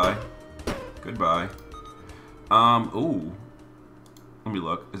 Goodbye. Goodbye. Ooh. Let me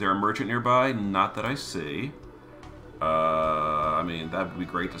look. Is there a merchant nearby? Not that I see. I mean, that would be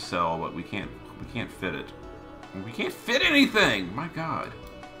great to sell, but we can't fit it. We can't fit anything! My God.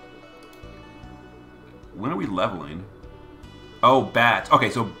 When are we leveling? Oh, bats.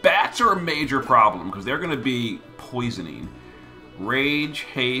 Okay, so bats are a major problem, because they're going to be poisoning. Rage,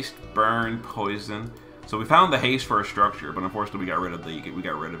 haste, burn, poison. So we found the haste for a structure, but unfortunately we got rid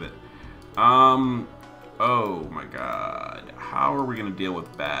of it. Oh my God. How are we gonna deal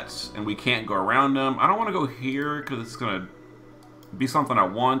with bats? And we can't go around them. I don't want to go here because it's gonna be something I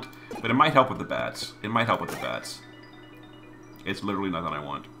want, but it might help with the bats. It might help with the bats. It's literally nothing I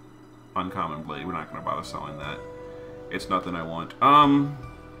want. Uncommon blade. We're not gonna bother selling that. It's nothing I want.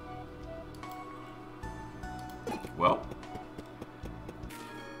 Well,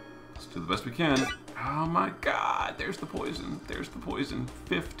 let's do the best we can. Oh my God, there's the poison. There's the poison.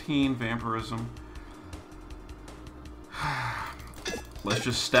 15 vampirism. Let's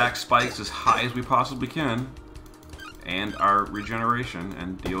just stack spikes as high as we possibly can. And our regeneration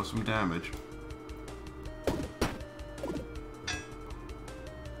and deal some damage.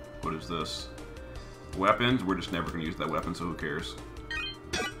 What is this? Weapons? We're just never going to use that weapon, so who cares?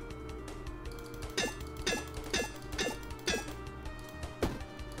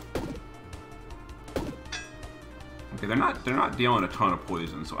 Okay, they're not dealing a ton of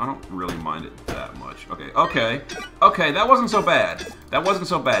poison, so I don't really mind it that much. Okay, that wasn't so bad. That wasn't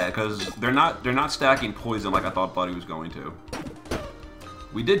so bad because they're not stacking poison like I thought he was going to.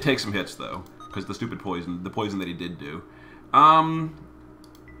 We did take some hits though, because the stupid poison, the poison that he did do.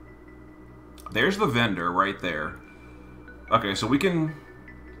 There's the vendor right there. Okay, so we can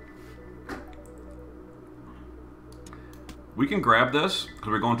grab this because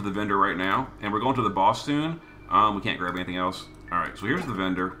we're going to the vendor right now, and we're going to the boss soon. We can't grab anything else. All right, so here's the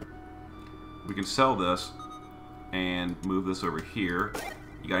vendor. We can sell this and move this over here.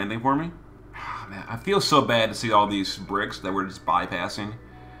 You got anything for me? Oh, man, I feel so bad to see all these bricks that we're just bypassing.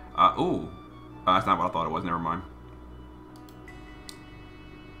 Ooh, that's not what I thought it was. Never mind.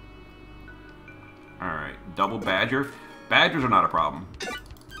 All right, double badger. Badgers are not a problem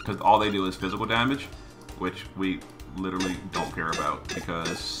because all they do is physical damage, which we literally don't care about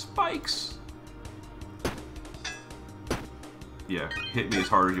because spikes. Yeah, hit me as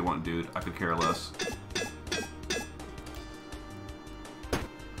hard as you want, dude. I could care less.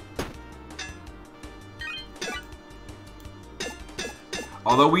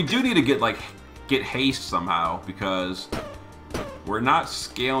 Although we do need to get haste somehow because we're not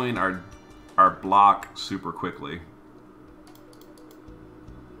scaling our block super quickly.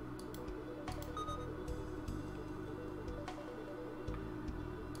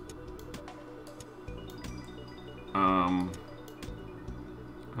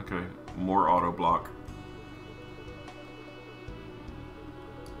 Okay, more auto block.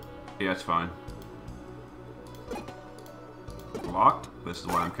 Yeah, it's fine. Locked. This is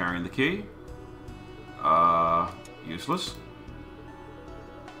why I'm carrying the key. Useless.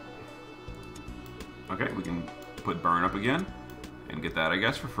 Okay, we can put burn up again and get that, I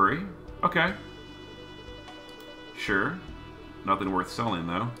guess, for free. Okay. Sure. Nothing worth selling,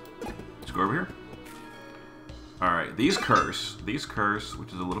 though. Let's go over here. Alright, these curse,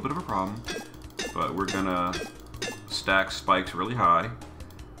 which is a little bit of a problem, but we're gonna stack spikes really high,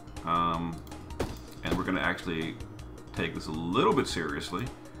 and we're gonna actually take this a little bit seriously.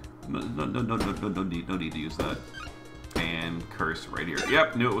 No need to use that. And curse right here.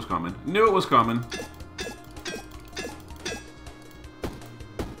 Yep, knew it was coming. Knew it was coming.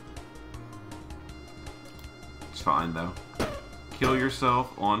 It's fine though. Kill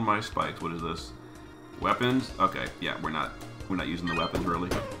yourself on my spikes. What is this? Weapons? Okay, yeah, we're not using the weapons really.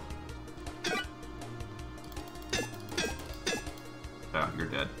 Oh, you're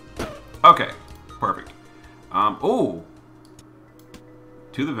dead. Okay, perfect. Oh!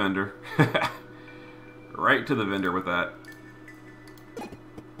 To the vendor. Right to the vendor with that.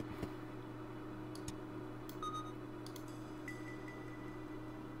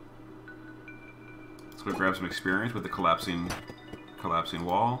 Let's go grab some experience with the collapsing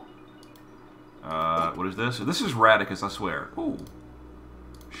wall. What is this? This is Radicus, I swear. Ooh.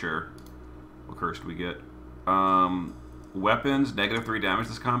 Sure. What curse do we get? Weapons, -3 damage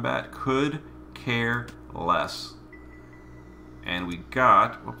this combat. Could care less. And we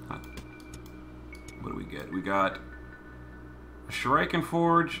got... What do we get? We got a Shuriken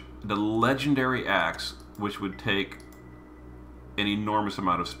Forge, the Legendary Axe, which would take an enormous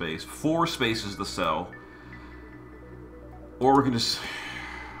amount of space. 4 spaces to sell. Or we can just...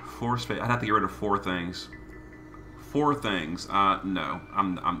 4 space. I'd have to get rid of 4 things. 4 things. No,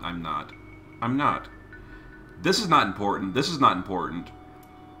 I'm not. I'm not. This is not important. This is not important.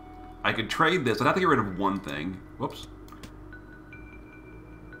 I could trade this. I'd have to get rid of 1 thing. Whoops.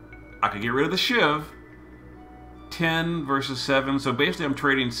 I could get rid of the Shiv. 10 versus 7. So basically I'm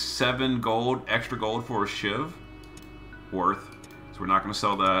trading 7 gold, extra gold for a Shiv. Worth. So we're not going to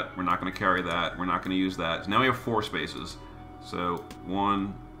sell that. We're not going to carry that. We're not going to use that. So now we have 4 spaces. So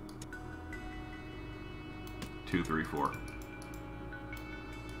 1, 2, 3, 4.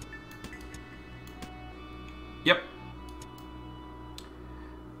 Yep.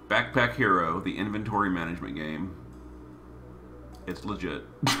 Backpack Hero, the inventory management game. It's legit.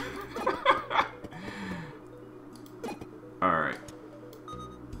 All right.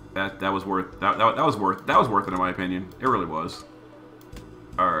 That was worth that was worth it in my opinion. It really was.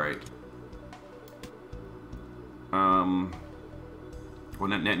 All right. Well,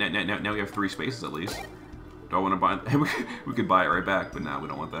 now we have 3 spaces at least. Do I want to buy? We could buy it right back, but now we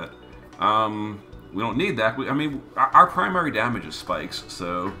don't want that. We don't need that. I mean, our primary damage is spikes,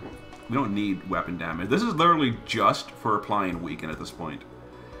 so we don't need weapon damage. This is literally just for applying weaken at this point.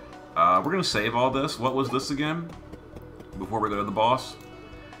 We're gonna save all this. What was this again? Before we go to the boss.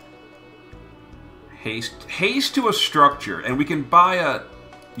 Haste to a structure, and we can buy a.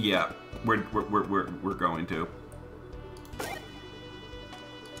 Yeah, we're going to.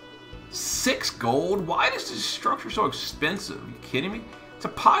 6 gold? Why is this structure so expensive? Are you kidding me? It's a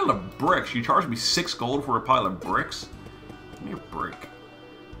pile of bricks. You charge me 6 gold for a pile of bricks? Give me a break.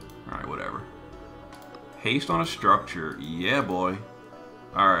 Alright, whatever. Haste on a structure. Yeah, boy.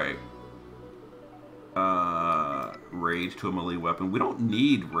 Alright. rage to a melee weapon. We don't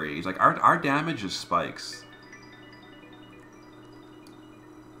need rage. Like, our damage is spikes.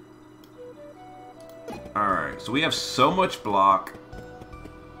 Alright, so we have so much block.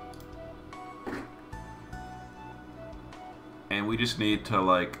 And we just need to,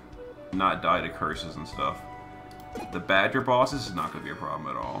 like, not die to curses and stuff. The badger bosses is not going to be a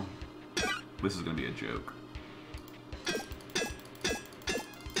problem at all. This is going to be a joke.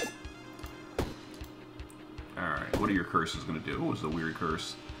 Alright, what are your curses going to do? What was the weird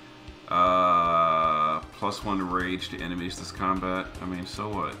curse? +1 rage to enemies this combat. I mean, so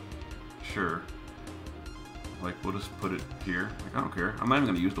what? Sure. Like, we'll just put it here. Like, I don't care. I'm not even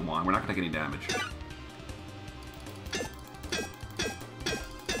going to use the wand. We're not going to take any damage.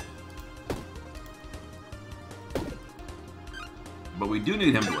 But we do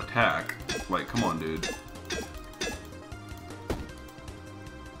need him to attack. Like, come on, dude.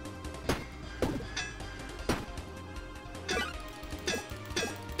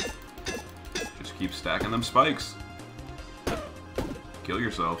 Just keep stacking them spikes. Kill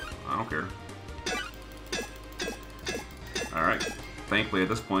yourself. I don't care. Alright. Thankfully, at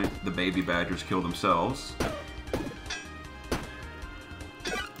this point, the baby badgers kill themselves.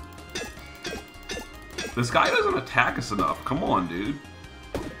 This guy doesn't attack us enough. Come on, dude.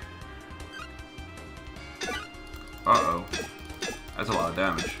 Uh-oh. That's a lot of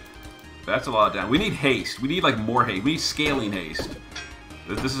damage. That's a lot of damage. We need haste. We need, like, more haste. We need scaling haste.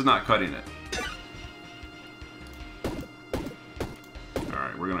 This is not cutting it.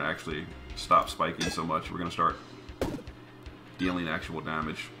 Alright, we're gonna actually stop spiking so much. We're gonna start dealing actual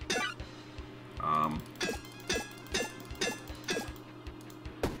damage.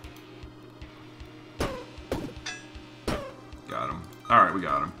 Got him. Alright, we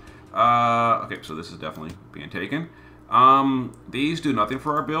got him. Okay, so this is definitely being taken. These do nothing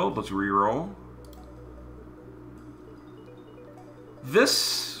for our build. Let's reroll.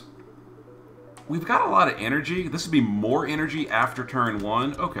 This... We've got a lot of energy. This would be more energy after turn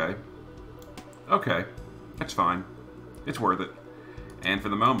 1. Okay. Okay. That's fine. It's worth it. And for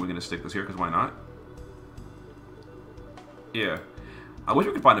the moment, we're going to stick this here, because why not? Yeah. I wish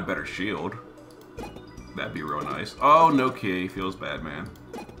we could find a better shield. That'd be real nice. Oh, no key. Feels bad, man.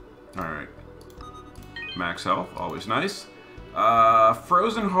 Alright. Max health. Always nice.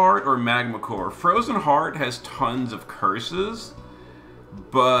 Frozen Heart or Magma Core? Frozen Heart has tons of curses,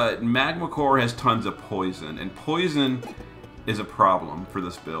 but Magma Core has tons of poison. And poison is a problem for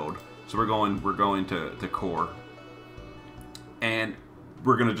this build. So we're going to Core. And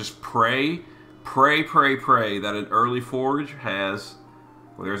we're going to just pray that an early forge has...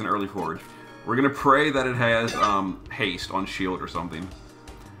 Well, there's an early forge. We're going to pray that it has haste on shield or something.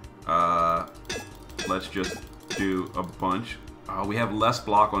 Let's just do a bunch. We have less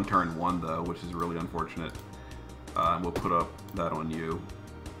block on turn 1, though, which is really unfortunate. We'll put up that on you.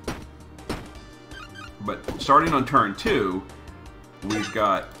 But starting on turn 2, we've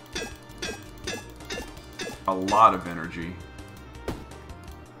got a lot of energy.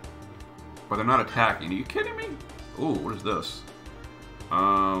 But they're not attacking. Are you kidding me? Ooh, what is this?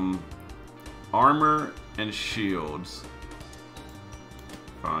 Armor and shields.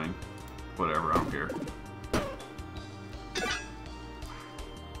 Fine. Whatever, I don't care.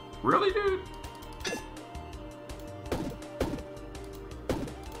 Really, dude?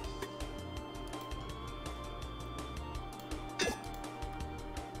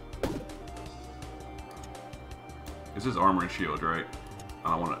 This is armor and shield, right?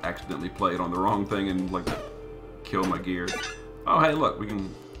 I don't want to accidentally play it on the wrong thing and, like, kill my gear. Oh, hey, look, we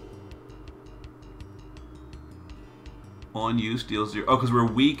can... On use deals 0. Oh, because we're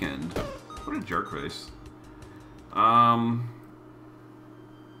weakened. What a jerk face. I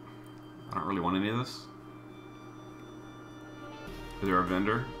don't really want any of this. Is there a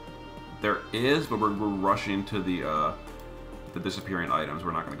vendor? There is, but we're rushing to the disappearing items.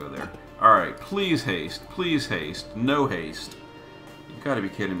 We're not going to go there. Alright, please haste. Please haste. No haste. You gotta be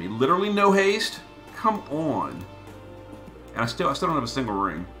kidding me. Literally no haste? Come on. And I still don't have a single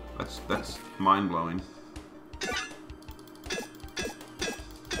ring. That's mind-blowing.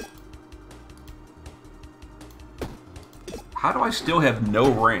 How do I still have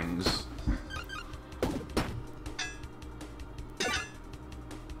no rings?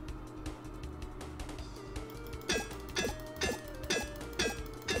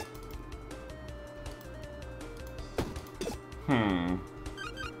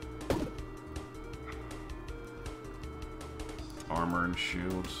 Armor and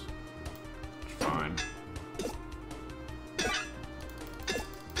shields. It's fine.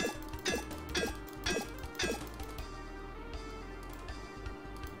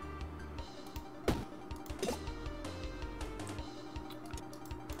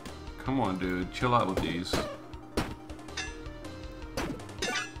 Come on, dude. Chill out with these.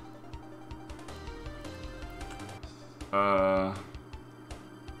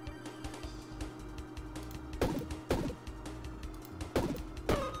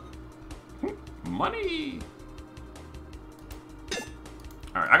 Money!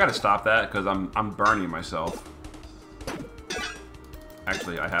 Alright, I gotta stop that because I'm burning myself.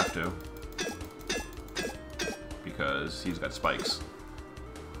 Actually, I have to. Because he's got spikes.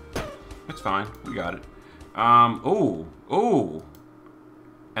 It's fine. We got it. Ooh. Ooh.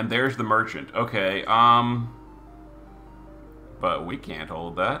 And there's the merchant. Okay, but we can't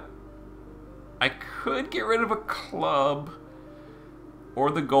hold that. I could get rid of a club. Or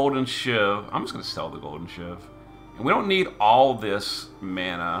the golden shiv. I'm just gonna sell the golden shiv. And we don't need all this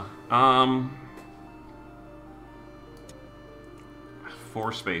mana.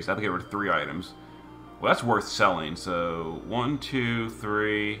 4 space. I have to get rid of 3 items. Well, that's worth selling. So 1, 2,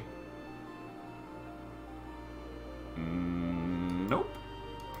 3. Nope.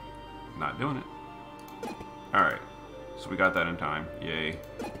 Not doing it. Alright. So we got that in time. Yay.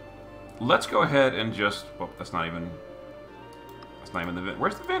 Let's go ahead and just... Well, that's not even... That's not even the vendor.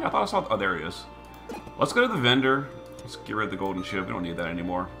 Where's the vendor? I thought I saw... Oh, there he is. Let's go to the vendor. Let's get rid of the golden shiv. We don't need that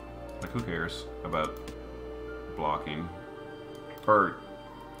anymore. Like, who cares about blocking? Or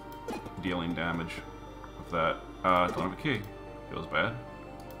dealing damage with that. Don't have a key. Feels bad.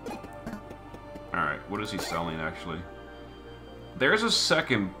 Alright, what is he selling, actually? There's a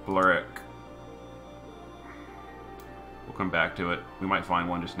second brick. We'll come back to it. We might find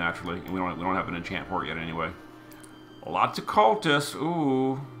one just naturally. And we don't have an enchant for it yet anyway. Lots of cultists.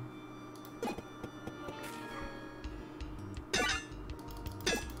 Ooh.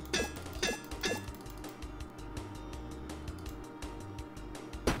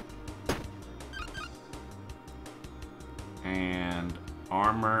 And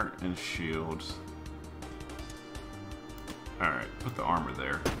armor and shields. Alright, put the armor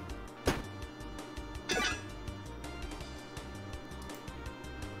there.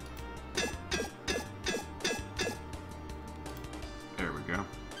 There we go.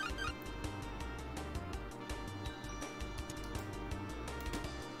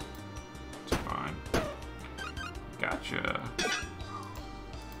 It's fine. Gotcha.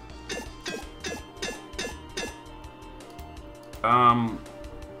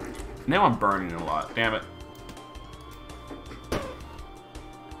 Now I'm burning a lot. Damn it.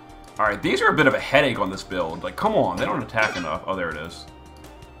 Alright, these are a bit of a headache on this build. Like, come on, they don't attack enough. Oh, there it is.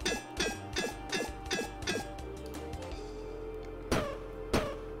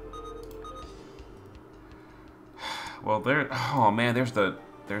 Well, there... Oh, man, there's...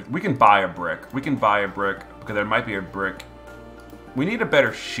 We can buy a brick. We can buy a brick, because there might be a brick. We need a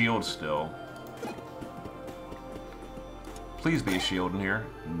better shield still. Please be a shield in here.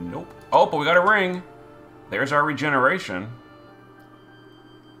 Nope. Oh, but we got a ring. There's our regeneration.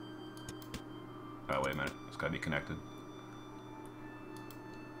 Oh, wait a minute. It's gotta be connected.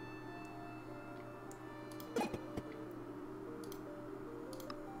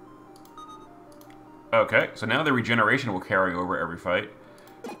 Okay, so now the regeneration will carry over every fight.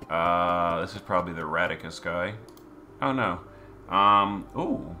 This is probably the Radicus guy. Oh, no.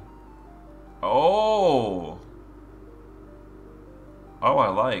 Ooh. Oh! Oh, I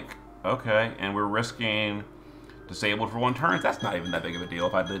like. Okay, and we're risking disabled for 1 turn. That's not even that big of a deal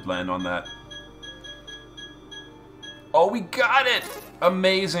if I did land on that. Oh, we got it!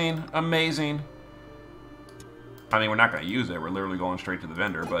 Amazing, amazing. I mean, we're not going to use it. We're literally going straight to the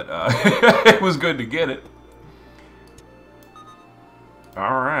vendor, but it was good to get it.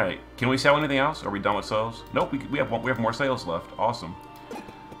 All right. Can we sell anything else? Are we done with sales? Nope, we have more sales left. Awesome.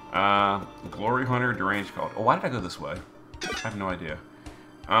 Glory Hunter, Deranged Cult. Oh, why did I go this way? I have no idea.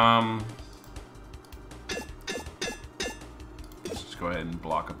 Let's just go ahead and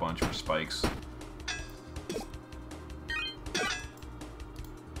block a bunch for spikes.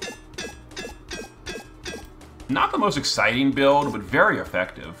 Not the most exciting build, but very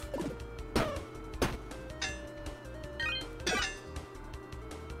effective.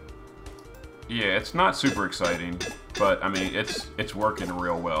 Yeah, it's not super exciting, but I mean, it's working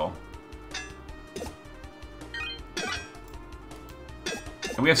real well.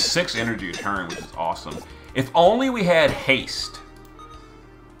 And we have 6 energy a turn, which is awesome. If only we had haste.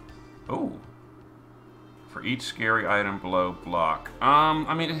 Oh. For each scary item below block.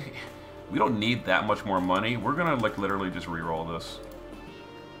 I mean, we don't need that much more money. We're gonna, like, literally just re-roll this.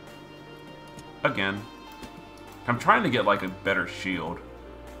 Again. I'm trying to get, like, a better shield.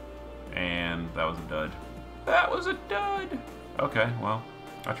 And that was a dud. That was a dud! Okay, well,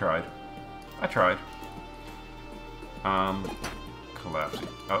 I tried. I tried. Collapsing.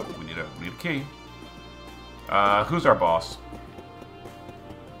 Oh, we need a key. Who's our boss?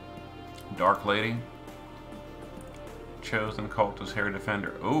 Dark Lady. Chosen Cultist Hair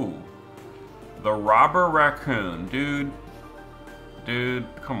Defender. Ooh. The Robber Raccoon. Dude,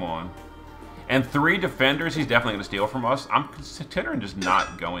 come on. And 3 defenders, he's definitely going to steal from us. I'm considering just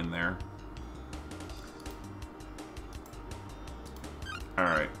not going there.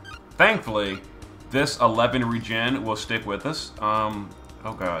 Alright. Thankfully, this 11 regen will stick with us. Oh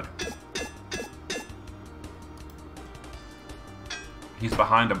god. He's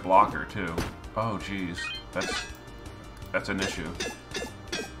behind a blocker, too. Oh, jeez. That's an issue.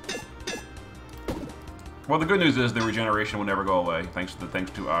 Well, the good news is the regeneration will never go away, thanks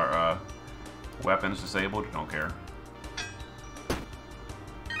to our weapons disabled. Don't care.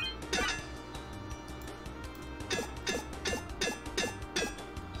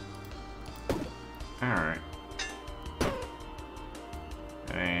 Alright.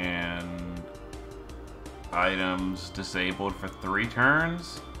 And items disabled for 3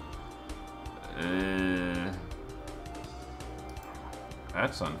 turns?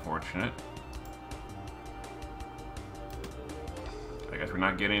 That's unfortunate. I guess we're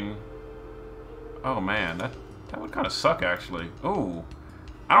not getting... Oh man, that would kind of suck actually. Ooh,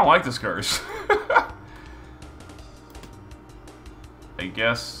 I don't like this curse. I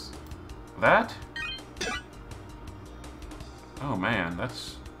guess that? Oh man,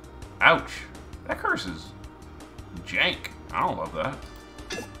 that's... Ouch. That curse is jank. I don't love that.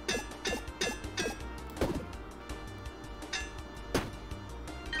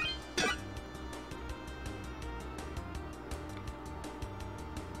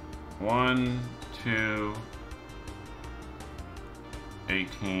 One, 2,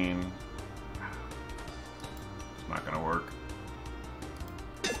 18. It's not gonna work.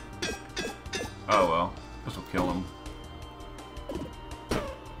 Oh well, this will kill him.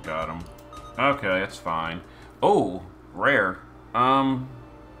 Got him. Okay, that's fine. Oh, rare.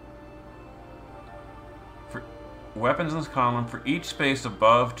 For weapons in this column, for each space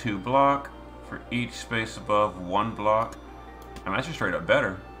above 2 block, for each space above 1 block. I mean, that's just straight up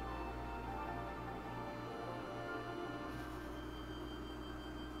better.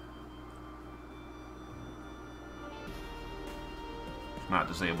 Not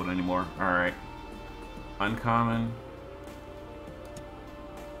disabled anymore. Alright. Uncommon.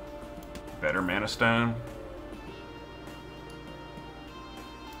 Better Mana Stone.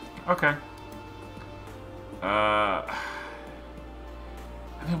 Okay. I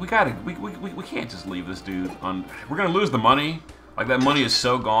mean, we can't just leave this dude on... We're gonna lose the money. Like, that money is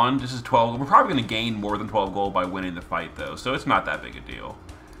so gone. This is 12... We're probably gonna gain more than 12 gold by winning the fight, though. So it's not that big a deal.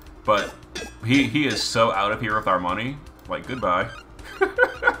 But he is so out of here with our money. Like, goodbye.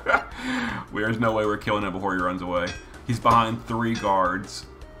 There's no way we're killing him before he runs away. He's behind 3 guards.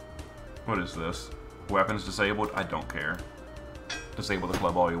 What is this? Weapons disabled? I don't care. Disable the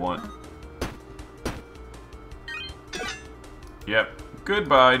club all you want. Yep.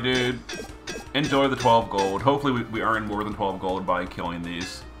 Goodbye, dude. Enjoy the 12 gold. Hopefully we earn more than 12 gold by killing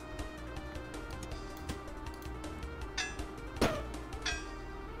these.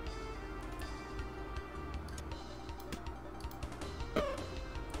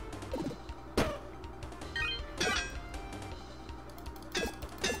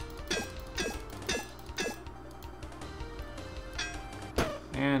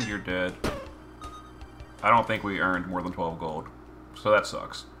 And you're dead. I don't think we earned more than 12 gold. So that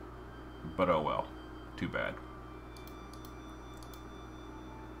sucks. But oh well. Too bad.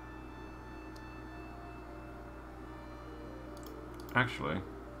 Actually.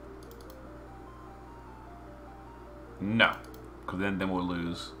 No. Because then we'll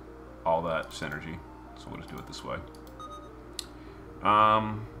lose all that synergy. So we'll just do it this way.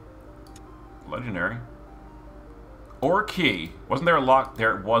 Legendary. Or key. Wasn't there a lock?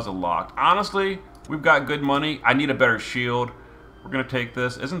 There was a lock. Honestly, we've got good money. I need a better shield. We're going to take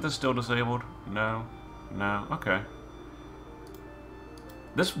this. Isn't this still disabled? No. No. Okay.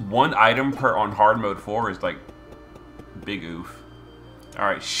 This one item per on hard mode 4 is like big oof.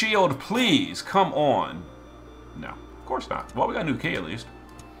 Alright, shield please. Come on. No. Of course not. Well, we got a new key at least.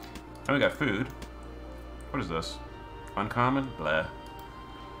 And we got food. What is this? Uncommon? Blah.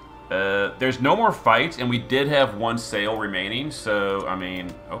 There's no more fights, and we did have 1 sale remaining, so, I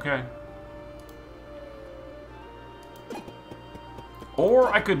mean, okay.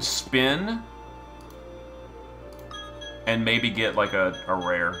 Or I could spin and maybe get, like, a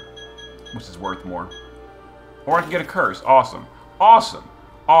rare, which is worth more. Or I could get a curse. Awesome. Awesome.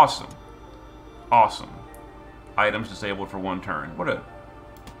 Awesome. Awesome. Items disabled for 1 turn. What a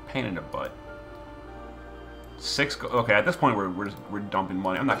pain in the butt. Okay, at this point we're dumping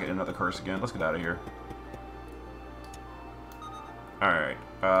money. I'm not getting another curse again. Let's get out of here. Alright.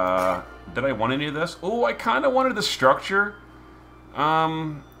 Did I want any of this? Oh, I kind of wanted the structure.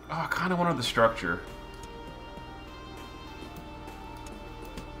 Oh, I kind of wanted the structure.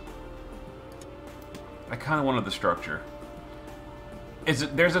 I kind of wanted the structure.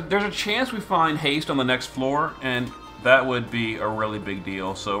 There's a chance we find haste on the next floor, and that would be a really big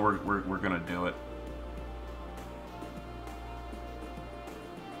deal. So we're gonna do it.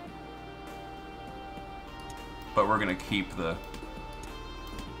 But we're gonna keep the.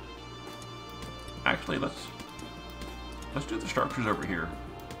 Actually, let's do the structures over here.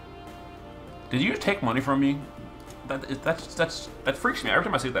 Did you take money from me? That freaks me out. Every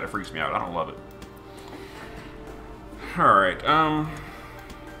time I see that, it freaks me out. I don't love it. All right.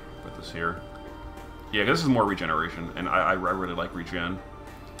 Put this here. Yeah, this is more regeneration, and I really like regen.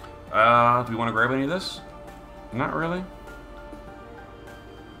 Do we want to grab any of this? Not really.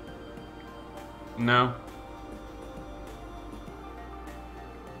 No.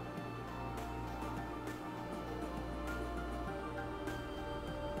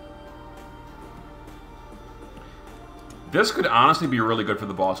 This could honestly be really good for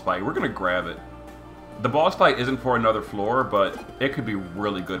the boss fight. We're going to grab it. The boss fight isn't for another floor, but it could be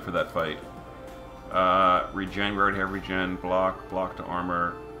really good for that fight. Regen, we already have regen. Block to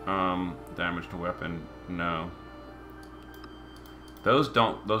armor. Damage to weapon. No. Those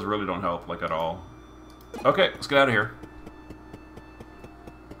really don't help, like, at all. Okay, let's get out of here.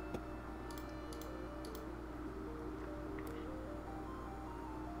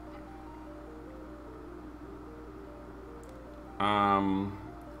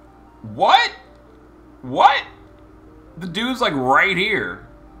 What? What? The dude's like right here.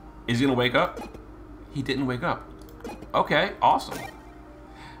 Is he gonna wake up? He didn't wake up. Okay, awesome.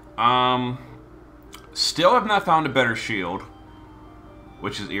 Still have not found a better shield,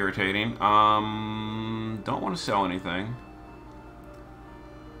 which is irritating. Don't want to sell anything.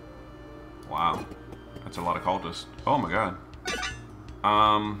 Wow, that's a lot of cultists. Oh my god.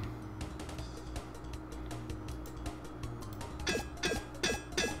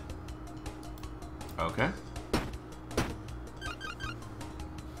 Okay.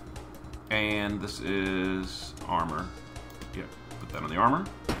 And this is armor. Yep, put that on the armor.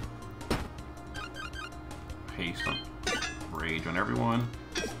 Haste on rage on everyone.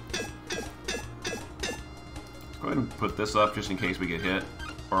 Go ahead and put this up just in case we get hit,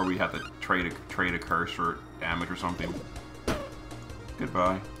 or we have to trade a curse or damage or something.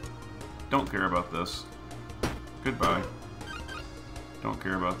 Goodbye. Don't care about this. Goodbye. Don't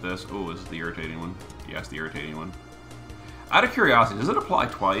care about this. Oh, this is the irritating one. Yes, the irritating one. Out of curiosity, does it apply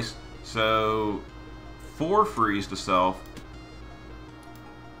twice? So, 4 freeze to self.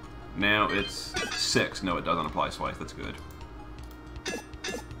 Now it's 6. No, it doesn't apply twice. That's good.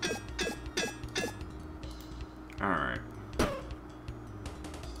 Alright.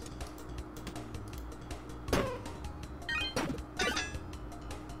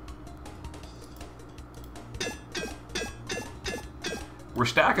 We're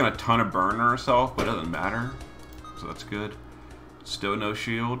stacking a ton of burn on ourselves, but it doesn't matter. So that's good. Still no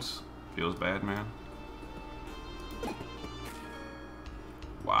shields. Feels bad, man.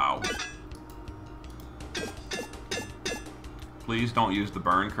 Wow. Please don't use the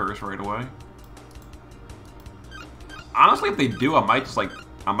burn curse right away. Honestly, if they do, I might just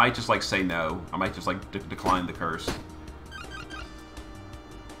like say no. I might just like decline the curse.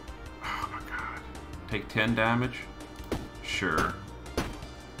 Oh my god. Take 10 damage? Sure.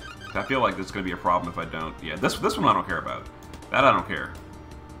 I feel like this is going to be a problem if I don't. Yeah, this one I don't care about. That I don't care.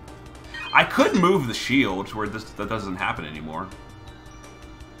 I could move the shield to where that doesn't happen anymore.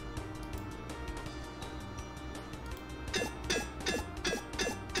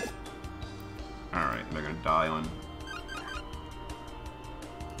 Alright, they're going to die on...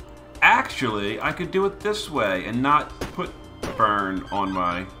 Actually, I could do it this way and not put burn on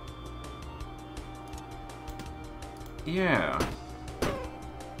my... Yeah.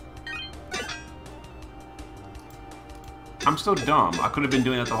 I'm so dumb. I could have been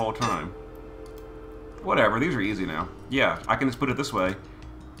doing that the whole time. Whatever, these are easy now. Yeah, I can just put it this way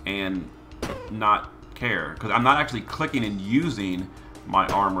and not care. Because I'm not actually clicking and using my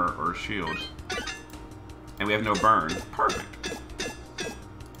armor or shields. And we have no burn. Perfect.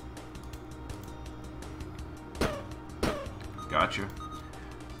 Gotcha.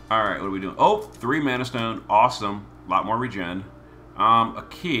 Alright, what are we doing? Oh, 3 mana stone. Awesome. A lot more regen. A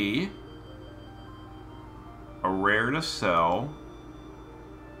key. A rare to sell.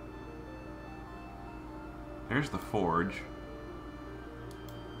 There's the forge.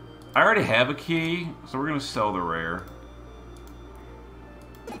 I already have a key, so we're gonna sell the rare.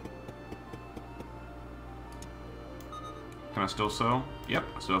 Can I still sell? Yep,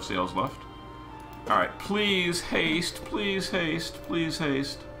 I still have sales left. Alright, please haste, please haste, please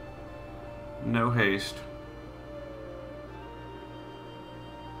haste. No haste.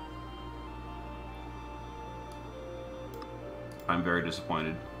 I'm very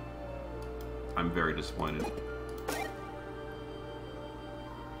disappointed. I'm very disappointed.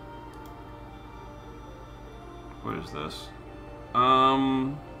 What is this?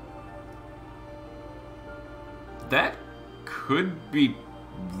 That could be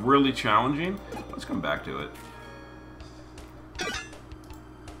really challenging. Let's come back to it.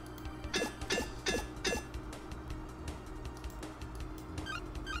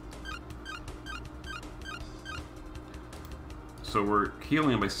 So we're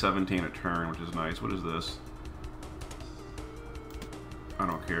healing by 17 a turn, which is nice. What is this? I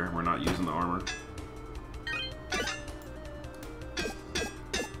don't care. We're not using the armor.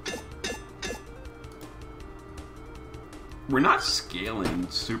 We're not scaling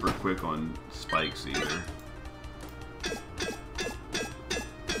super quick on spikes either.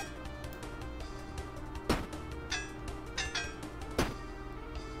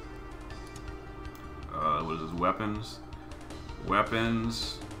 What is this? Weapons?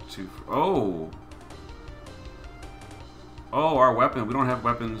 Weapons to... Oh! Oh, our weapon. We don't have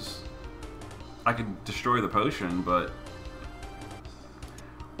weapons. I could destroy the potion, but...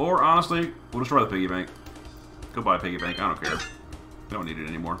 Or, honestly, we'll destroy the piggy bank. Goodbye, piggy bank. I don't care. We don't need it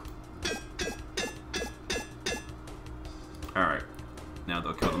anymore. Alright. Now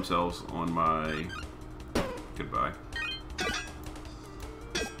they'll kill themselves on my... Goodbye.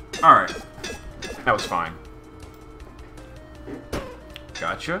 Alright. That was fine.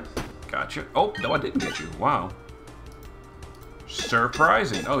 Gotcha. Gotcha. Oh, no, I didn't get you. Wow.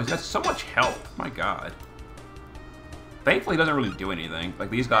 Surprising. Oh, he's got so much health. My god. Thankfully, he doesn't really do anything. Like,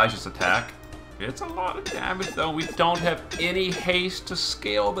 these guys just attack. It's a lot of damage, though. We don't have any haste to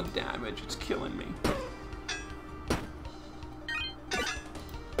scale the damage. It's killing me.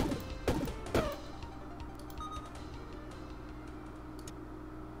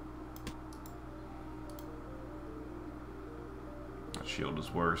 That shield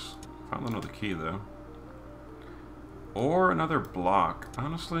is worse. Found another key, though. Or another block.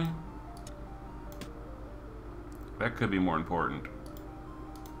 Honestly, that could be more important.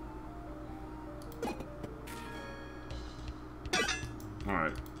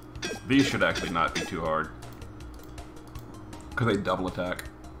 Alright. These should actually not be too hard. Because they double attack.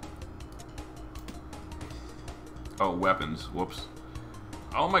 Oh, weapons. Whoops.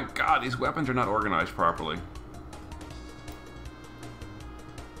 Oh my god, these weapons are not organized properly.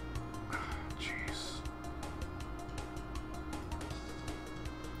 Jeez.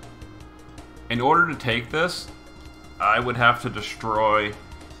 In order to take this, I would have to destroy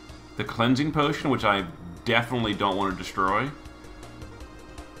the cleansing potion, which I definitely don't want to destroy.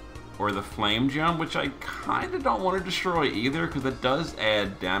 Or the flame gem, which I kind of don't want to destroy either, because it does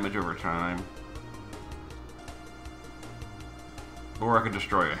add damage over time. Or I could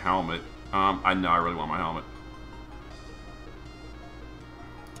destroy a helmet. I know I really want my helmet.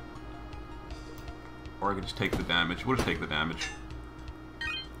 Or I could just take the damage. We'll just take the damage.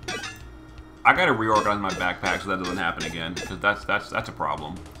 I gotta reorganize my backpack so that doesn't happen again, because that's a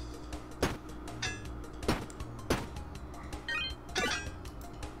problem.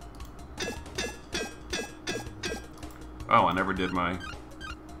 Oh, I never did my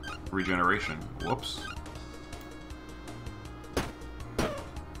regeneration. Whoops.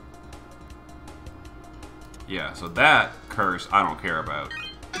 Yeah, so that curse I don't care about.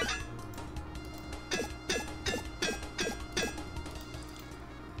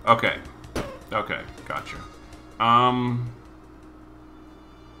 Okay. Okay, gotcha.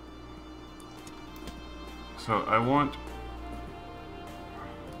 So I want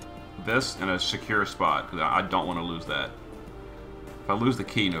this in a secure spot, because I don't want to lose that. If I lose the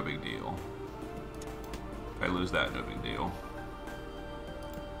key, no big deal. If I lose that, no big deal.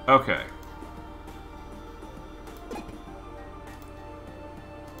 Okay.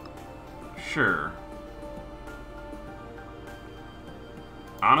 Sure.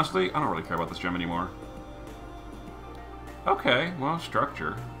 Honestly, I don't really care about this gem anymore. Okay, well,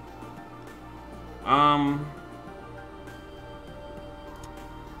 structure.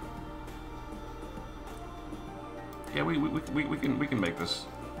 Yeah, we can make this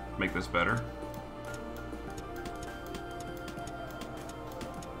better.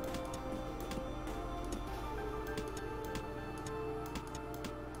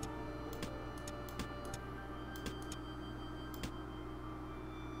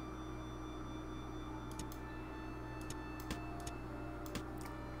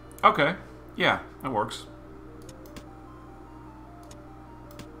 Okay. Yeah, that works.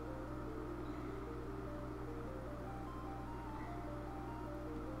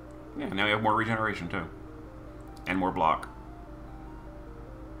 Yeah, now we have more regeneration too. And more block.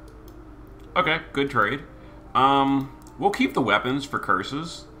 Okay, good trade. We'll keep the weapons for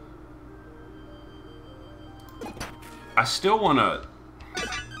curses. I still wanna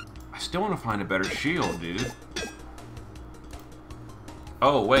find a better shield, dude.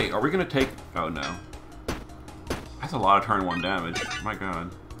 Oh wait, are we gonna take? Oh no, that's a lot of turn 1 damage. My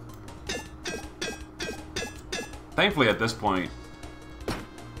god. Thankfully, at this point,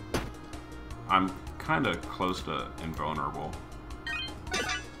 I'm kind of close to invulnerable.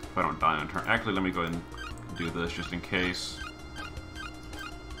 If I don't die on turn. Actually, let me go ahead and do this just in case.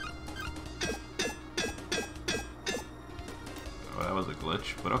 Oh, that was a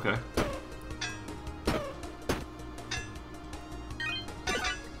glitch, but okay.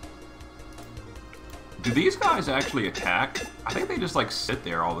 Do these guys actually attack? I think they just like sit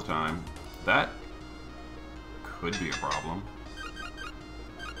there all the time. That could be a problem.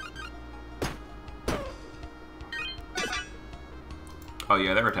 Oh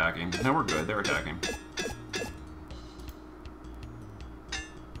yeah, they're attacking. No, we're good. They're attacking.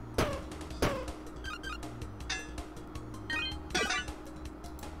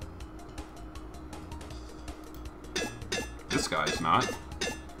 This guy's not.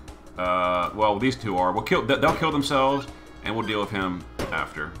 Well, these two are. We'll kill. They'll kill themselves, and we'll deal with him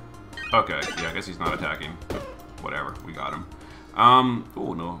after. Okay. Yeah, I guess he's not attacking. Whatever. We got him.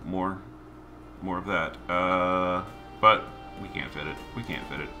 Oh no, more of that. But we can't fit it. We can't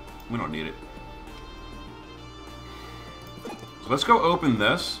fit it. We don't need it. So let's go open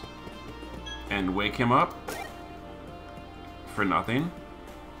this and wake him up for nothing.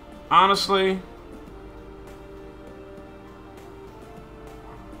 Honestly,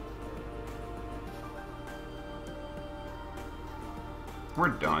 we're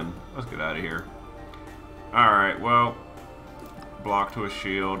done. Let's get out of here. Alright, well, block to a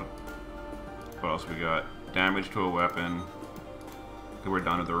shield. What else we got? Damage to a weapon. Okay, we're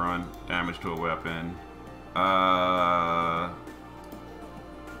done with the run. Damage to a weapon.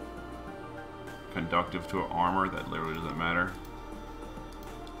 Conductive to an armor. That literally doesn't matter.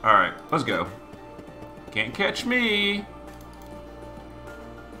 Alright, let's go. Can't catch me!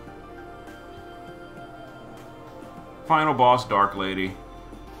 Final boss, Dark Lady.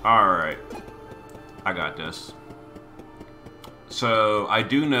 Alright. I got this. So, I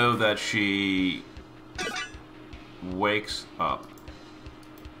do know that she wakes up.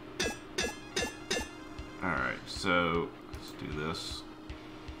 Alright, so let's do this.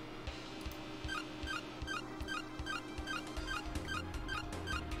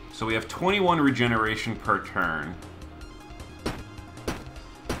 So we have 21 regeneration per turn.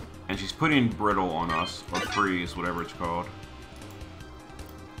 And she's putting brittle on us, or freeze, whatever it's called.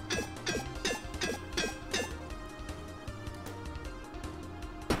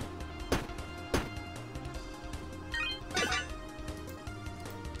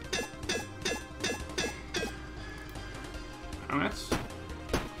 And that's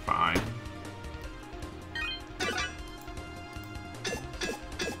fine.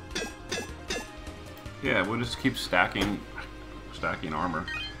 Yeah, we'll just keep stacking armor.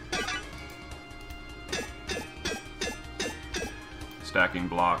 Stacking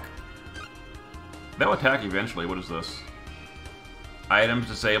block. They'll attack eventually. What is this? Items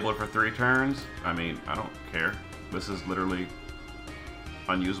disabled for 3 turns? I mean, I don't care. This is literally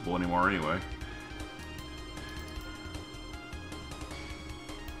unusable anymore anyway.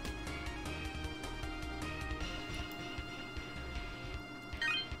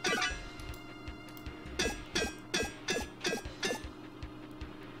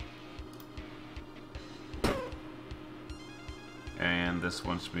 And this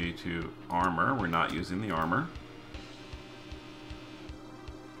wants me to armor. We're not using the armor.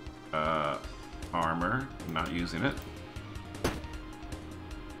 Armor. Not using it.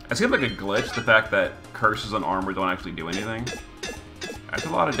 It seems like a glitch, the fact that curses on armor don't actually do anything. That's a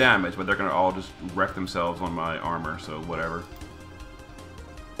lot of damage, but they're going to all just wreck themselves on my armor, so whatever.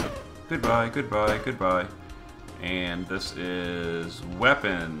 Goodbye, goodbye, goodbye. And this is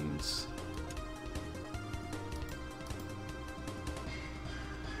weapons.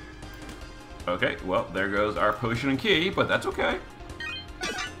 Okay, well, there goes our potion and key, but that's okay.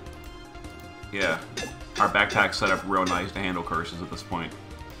 Yeah, our backpack's set up real nice to handle curses at this point.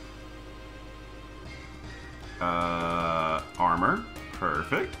 Armor,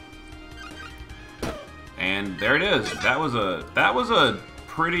 perfect. And there it is. That was a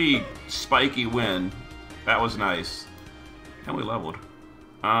pretty spiky win. That was nice. And we leveled.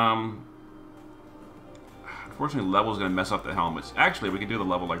 Unfortunately, level is going to mess up the helmets. Actually, we can do the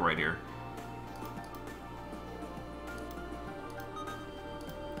level like right here.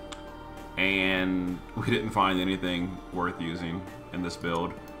 And we didn't find anything worth using in this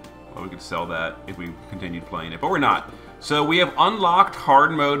build. Well, we could sell that if we continued playing it, but we're not. So we have unlocked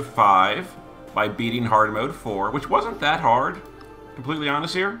Hard Mode 5 by beating Hard Mode 4, which wasn't that hard. Completely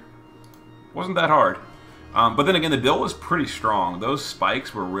honest here. Wasn't that hard. But then again, the build was pretty strong. Those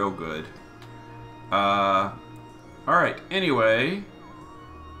spikes were real good. Alright, anyway.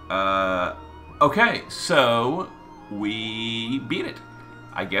 Okay, so we beat it.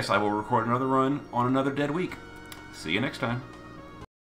 I guess I will record another run on another dead week. See you next time.